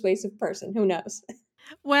good persuasive person. Who knows?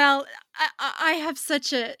 Well, I have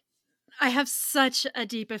such a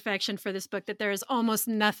deep affection for this book that there is almost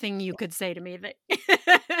nothing you could say to me that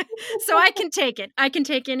so I can take it. I can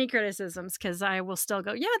take any criticisms because I will still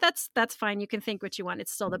go, yeah, that's fine. You can think what you want.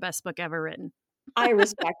 It's still the best book ever written. I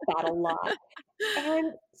respect that a lot.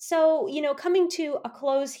 And so, coming to a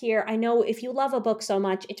close here, I know if you love a book so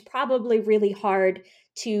much, it's probably really hard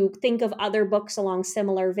to think of other books along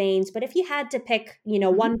similar veins. But if you had to pick,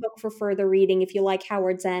 Mhm. one book for further reading, if you like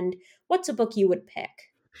Howard's End, what's a book you would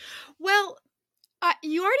pick? Well,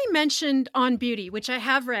 you already mentioned On Beauty, which I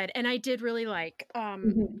have read and I did really like.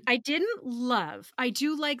 Mhm. I didn't love. I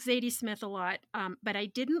do like Zadie Smith a lot, but I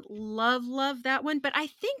didn't love that one. But I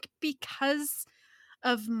think because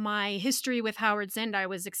of my history with Howard's End, I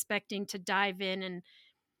was expecting to dive in, and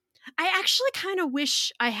I actually kind of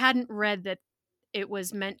wish I hadn't read that it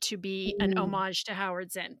was meant to be an Mm. homage to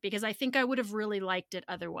Howard's End, because I think I would have really liked it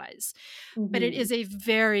otherwise. But it Mhm. is a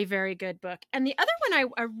very, very good book. And the other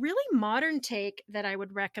one, a really modern take that I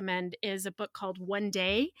would recommend, is a book called One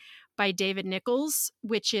Day by David Nichols,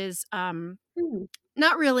 which is Mm.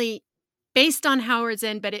 not really based on Howard's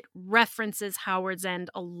End, but it references Howard's End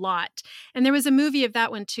a lot. And there was a movie of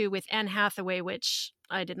that one too with Anne Hathaway, which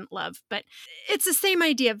I didn't love, but it's the same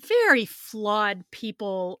idea. Very flawed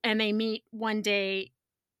people, and they meet one day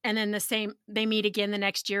and then they meet again the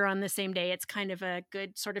next year on the same day. It's kind of a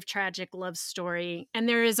good sort of tragic love story. And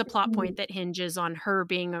there is a plot Mhm. point that hinges on her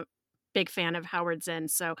being a big fan of Howard's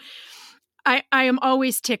End. So I am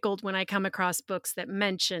always tickled when I come across books that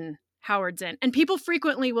mention Howard's End. And people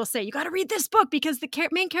frequently will say, you got to read this book because the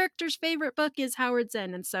main character's favorite book is Howard's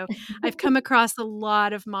End. And so I've come across a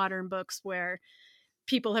lot of modern books where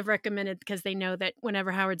people have recommended, because they know that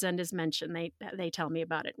whenever Howard's End is mentioned, they tell me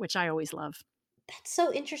about it, which I always love. That's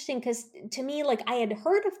so interesting because to me, like, I had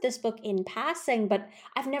heard of this book in passing, but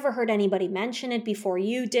I've never heard anybody mention it before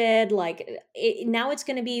you did. Like, now it's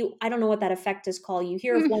going to be, I don't know what that effect is called. You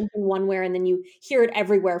hear of one thing one where and then you hear it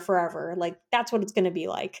everywhere forever. Like, that's what it's going to be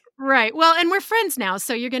like. Right. Well, and we're friends now,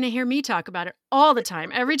 so you're going to hear me talk about it all the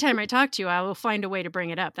time. Every time I talk to you, I will find a way to bring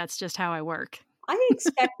it up. That's just how I work.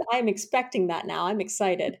 I'm expecting that now. I'm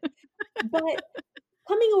excited. But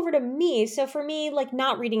coming over to me, so for me, like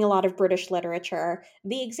not reading a lot of British literature,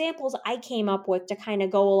 the examples I came up with to kind of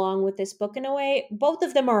go along with this book in a way, both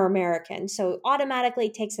of them are American. So automatically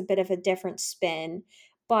it takes a bit of a different spin,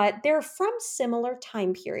 but they're from similar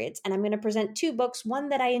time periods. And I'm going to present two books, one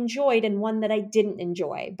that I enjoyed and one that I didn't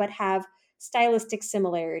enjoy, but have stylistic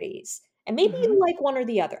similarities. And maybe Hmm. you like one or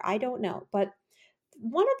the other. I don't know. But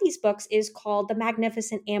one of these books is called The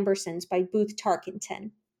Magnificent Ambersons by Booth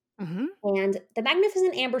Tarkington. Hmm. And The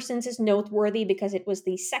Magnificent Ambersons is noteworthy because it was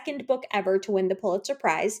the second book ever to win the Pulitzer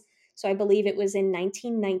Prize. So I believe it was in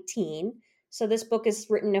 1919. So this book is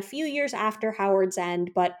written a few years after Howard's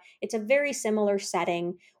End, but it's a very similar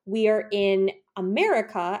setting. We are in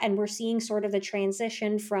America and we're seeing sort of the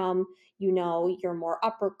transition from, your more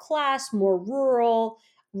upper class, more rural,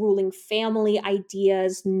 ruling family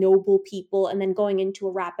ideas, noble people, and then going into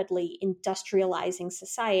a rapidly industrializing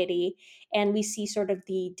society. And we see sort of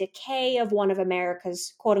the decay of one of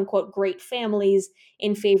America's quote unquote great families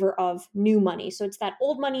in favor of new money. So it's that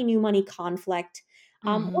old money, new money conflict.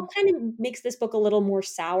 Hmm. What kind of makes this book a little more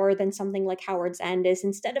sour than something like Howard's End is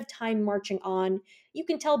instead of time marching on, you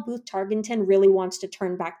can tell Booth Tarkington really wants to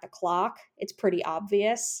turn back the clock. It's pretty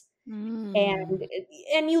obvious. And Mm.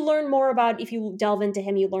 and you learn more about, if you delve into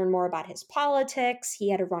him, you learn more about his politics. He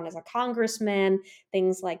had to run as a congressman,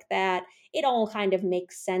 things like that. It all kind of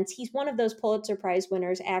makes sense. He's one of those Pulitzer Prize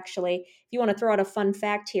winners, actually. If you want to throw out a fun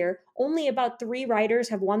fact here, only about 3 writers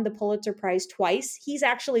have won the Pulitzer Prize twice. He's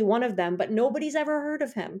actually one of them, but nobody's ever heard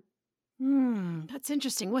of him. That's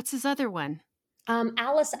interesting. What's his other one?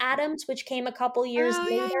 Alice Adams, which came a couple years Oh,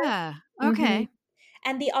 yeah, later. yeah. Mhm. Okay.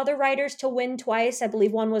 And the other writers to win twice, I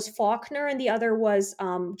believe one was Faulkner and the other was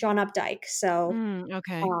John Updike. So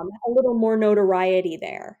Okay. a little more notoriety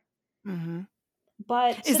there. Mhm.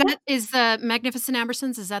 But so that Is the Magnificent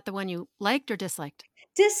Ambersons, is that the one you liked or disliked?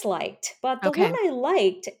 disliked, but the one Okay. I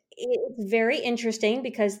liked, it's very interesting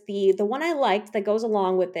because the one I liked that goes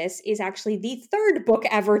along with this is actually the third book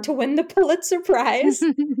ever to win the Pulitzer Prize,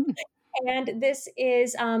 and this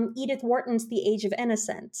is Edith Wharton's The Age of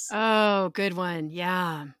Innocence, Oh, good one.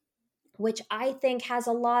 Yeah. which I think has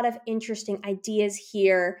a lot of interesting ideas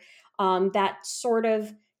here that sort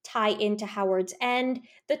of tie into Howard's End.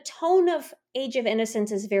 The tone of Age of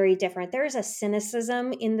Innocence is very different. There is a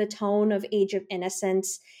cynicism in the tone of Age of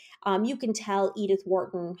Innocence. You can tell Edith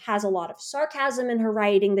Wharton has a lot of sarcasm in her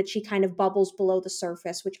writing that she kind of bubbles below the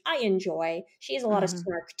surface, which I enjoy. She has a lot of Mhm.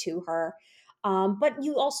 snark to her. But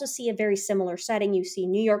you also see a very similar setting. You see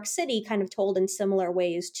New York City kind of told in similar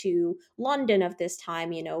ways to London of this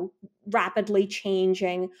time, rapidly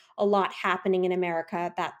changing, a lot happening in America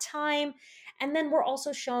at that time. And then we're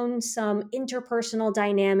also shown some interpersonal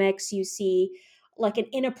dynamics. You see like an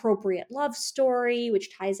inappropriate love story,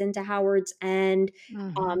 which ties into Howard's End.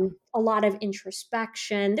 A lot of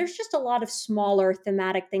introspection. There's just a lot of smaller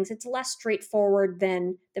thematic things. It's less straightforward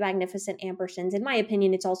than The Magnificent Ambersons. In my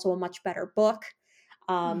opinion, it's also a much better book.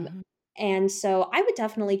 And so I would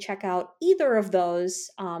definitely check out either of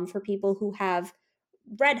those for people who have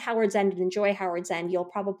read Howard's End and enjoy Howard's End. You'll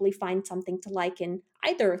probably find something to like in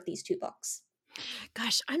either of these two books.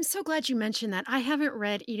 Gosh, I'm so glad you mentioned that. I haven't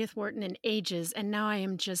read Edith Wharton in ages, and now I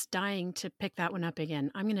am just dying to pick that one up again.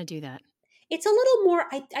 I'm going to do that. It's a little more,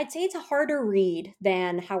 I'd say it's a harder read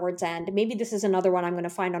than Howard's End. Maybe this is another one I'm going to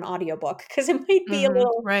find on audiobook because it might be a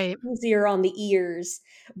little easier on the ears.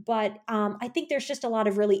 But I think there's just a lot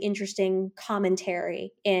of really interesting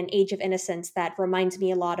commentary in Age of Innocence that reminds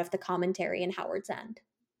me a lot of the commentary in Howard's End.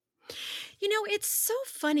 You know, it's so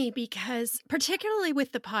funny because particularly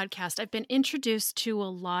with the podcast, I've been introduced to a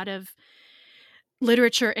lot of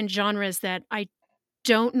literature and genres that I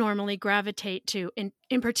don't normally gravitate to,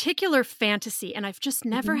 in particular fantasy. And I've just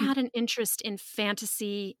never had an interest in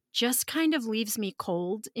fantasy, just kind of leaves me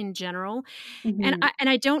cold in general. And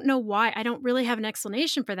I don't know why. I don't really have an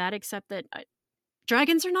explanation for that, except that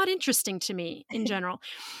dragons are not interesting to me in general.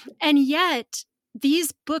 And yet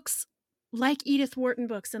these books, like Edith Wharton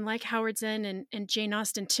books and like Howard's End and Jane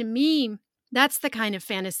Austen, to me, that's the kind of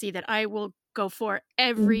fantasy that I will go for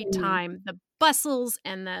every time. The bustles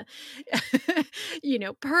and the,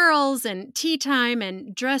 pearls and tea time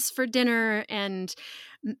and dress for dinner and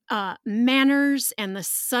manners and the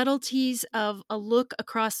subtleties of a look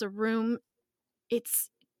across a room.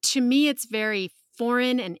 To me, it's very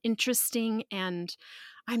foreign and interesting, and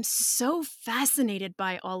I'm so fascinated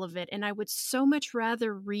by all of it. And I would so much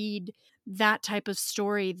rather read that type of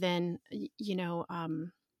story than,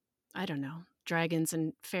 I don't know, dragons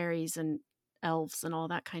and fairies and elves and all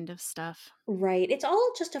that kind of stuff. Right. It's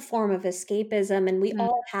all just a form of escapism, and we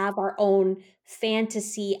all have our own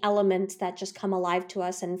fantasy elements that just come alive to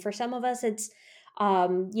us. And for some of us, it's,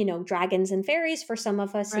 dragons and fairies. For some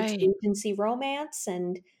of us, it's agency romance.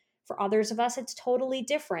 And for others of us, it's totally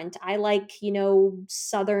different. I like,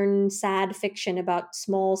 Southern sad fiction about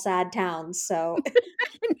small, sad towns. So,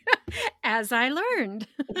 as I learned.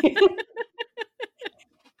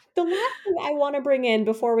 The last thing I want to bring in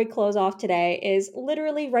before we close off today is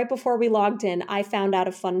literally right before we logged in, I found out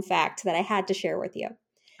a fun fact that I had to share with you.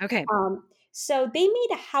 Okay. So they made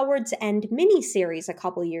a Howard's End miniseries a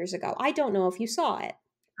couple years ago. I don't know if you saw it.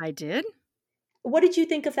 I did. What did you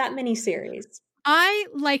think of that miniseries? I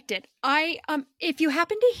liked it. If you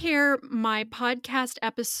happen to hear my podcast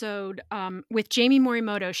episode with Jamie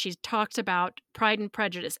Morimoto, she talked about Pride and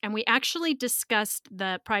Prejudice, and we actually discussed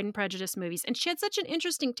the Pride and Prejudice movies. And she had such an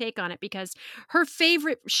interesting take on it because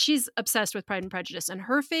she's obsessed with Pride and Prejudice, and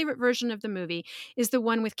her favorite version of the movie is the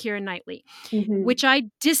one with Keira Knightley, which I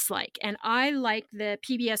dislike. And I like the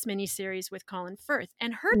PBS miniseries with Colin Firth.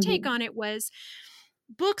 And her take on it was,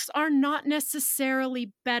 books are not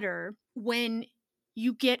necessarily better when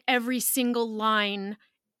you get every single line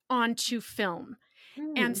onto film.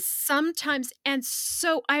 And sometimes, and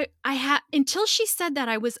so I had, until she said that,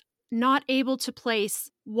 I was not able to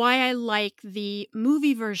place why I like the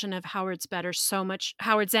movie version of Howard's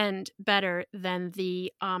End better than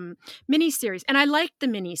the miniseries. And I liked the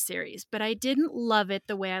miniseries, but I didn't love it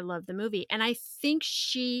the way I loved the movie. And I think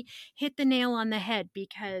she hit the nail on the head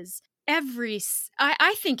because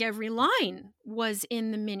I think every line was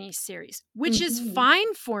in the miniseries, which is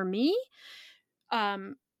fine for me,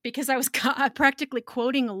 because I was practically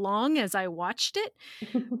quoting along as I watched it.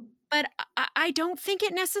 But I don't think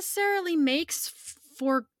it necessarily makes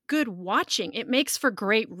for good watching. It makes for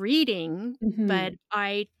great reading, but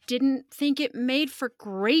I didn't think it made for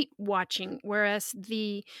great watching. Whereas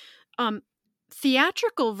the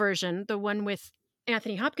theatrical version, the one with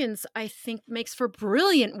Anthony Hopkins, I think makes for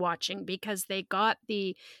brilliant watching because they got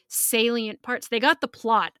the salient parts. They got the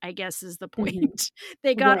plot, I guess is the point.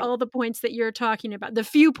 They got all the points that you're talking about, the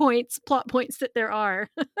few plot points that there are.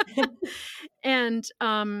 And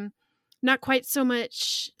not quite so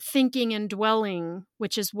much thinking and dwelling,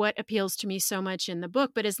 which is what appeals to me so much in the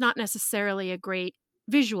book, but is not necessarily a great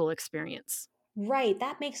visual experience. Right,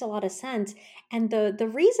 that makes a lot of sense. And the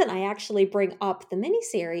reason I actually bring up the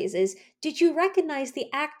miniseries is, did you recognize the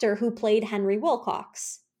actor who played Henry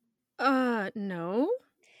Wilcox? No.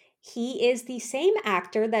 He is the same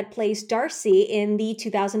actor that plays Darcy in the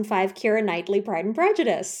 2005 Keira Knightley Pride and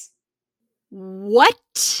Prejudice.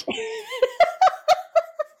 What?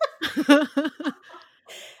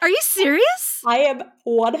 Are you serious? I am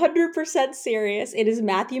 100% serious. It is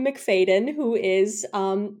Matthew Macfadyen, who is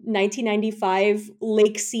 1995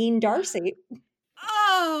 Lake Scene Darcy.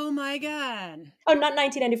 Oh my God. Oh, not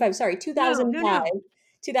 1995. Sorry, No, 2005.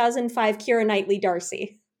 2005, Keira Knightley,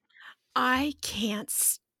 Darcy. I can't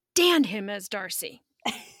stand him as Darcy.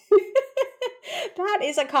 That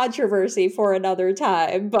is a controversy for another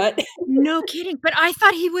time, but No kidding. But I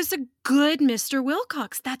thought he was a good Mr.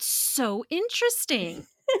 Wilcox. That's so interesting.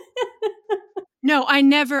 No, I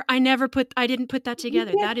didn't put that you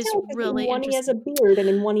together. can't That is tell because in really one he has a interesting. beard and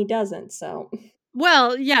in one he doesn't, so.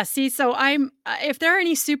 Well, yeah, see, so if there are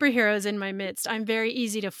any superheroes in my midst, I'm very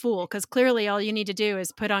easy to fool because clearly all you need to do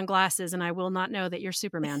is put on glasses and I will not know that you're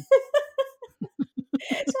Superman.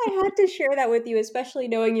 So I had to share that with you, especially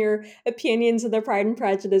knowing your opinions of the Pride and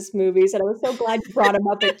Prejudice movies, and I was so glad you brought them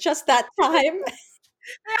up at just that time.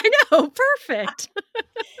 I know, perfect.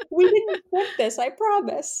 We didn't script this, I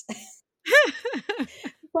promise.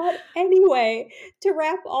 But anyway, to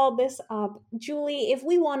wrap all this up, Julie, if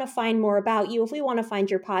we want to find more about you, if we want to find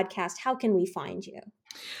your podcast, how can we find you?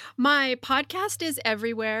 My podcast is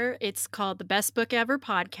everywhere. It's called the Best Book Ever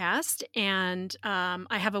Podcast. And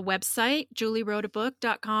I have a website,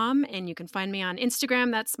 juliewroteabook.com. And you can find me on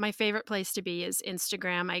Instagram. That's my favorite place to be is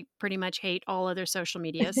Instagram. I pretty much hate all other social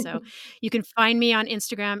media. So you can find me on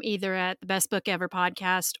Instagram either at the Best Book Ever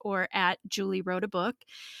Podcast or at Julie Wrote a Book.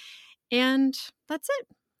 And that's it.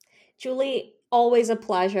 Julie, always a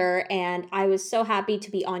pleasure. And I was so happy to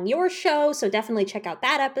be on your show. So definitely check out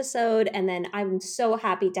that episode. And then I'm so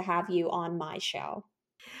happy to have you on my show.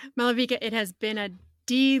 Malavika, it has been a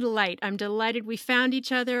delight. I'm delighted we found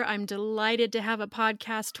each other. I'm delighted to have a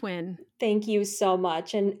podcast twin. Thank you so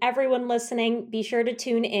much. And everyone listening, be sure to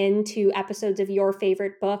tune in to episodes of Your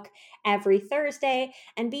Favorite Book every Thursday.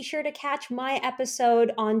 And be sure to catch my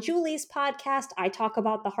episode on Julie's podcast. I talk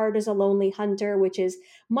about The Heart is a Lonely Hunter, which is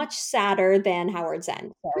much sadder than Howard's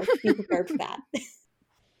End. So be prepared for that.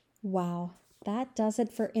 Wow. That does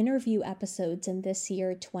it for interview episodes in this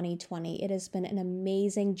year, 2020. It has been an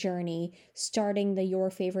amazing journey starting the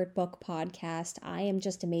Your Favorite Book podcast. I am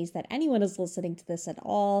just amazed that anyone is listening to this at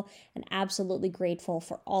all and absolutely grateful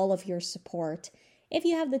for all of your support. If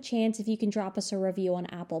you have the chance, if you can drop us a review on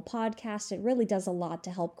Apple Podcasts, it really does a lot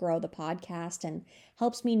to help grow the podcast and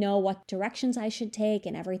helps me know what directions I should take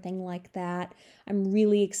and everything like that. I'm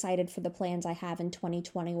really excited for the plans I have in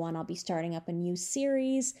 2021. I'll be starting up a new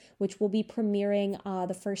series, which will be premiering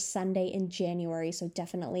the first Sunday in January, so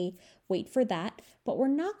definitely wait for that. But we're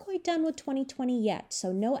not quite done with 2020 yet,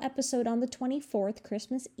 so no episode on the 24th,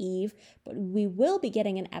 Christmas Eve, but we will be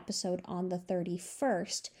getting an episode on the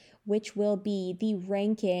 31st, which will be the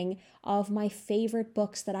ranking of my favorite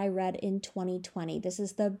books that I read in 2020. This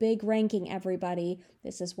is the big ranking, everybody.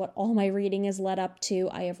 This is what all my reading has led up to.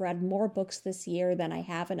 I have read more books this year than I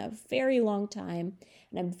have in a very long time,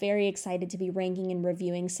 and I'm very excited to be ranking and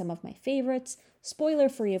reviewing some of my favorites.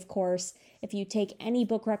 Spoiler-free, of course. If you take any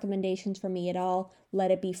book recommendations from me at all, let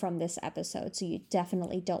it be from this episode, so you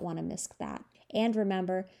definitely don't want to miss that. And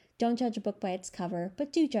remember, don't judge a book by its cover,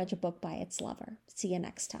 but do judge a book by its lover. See you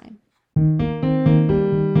next time.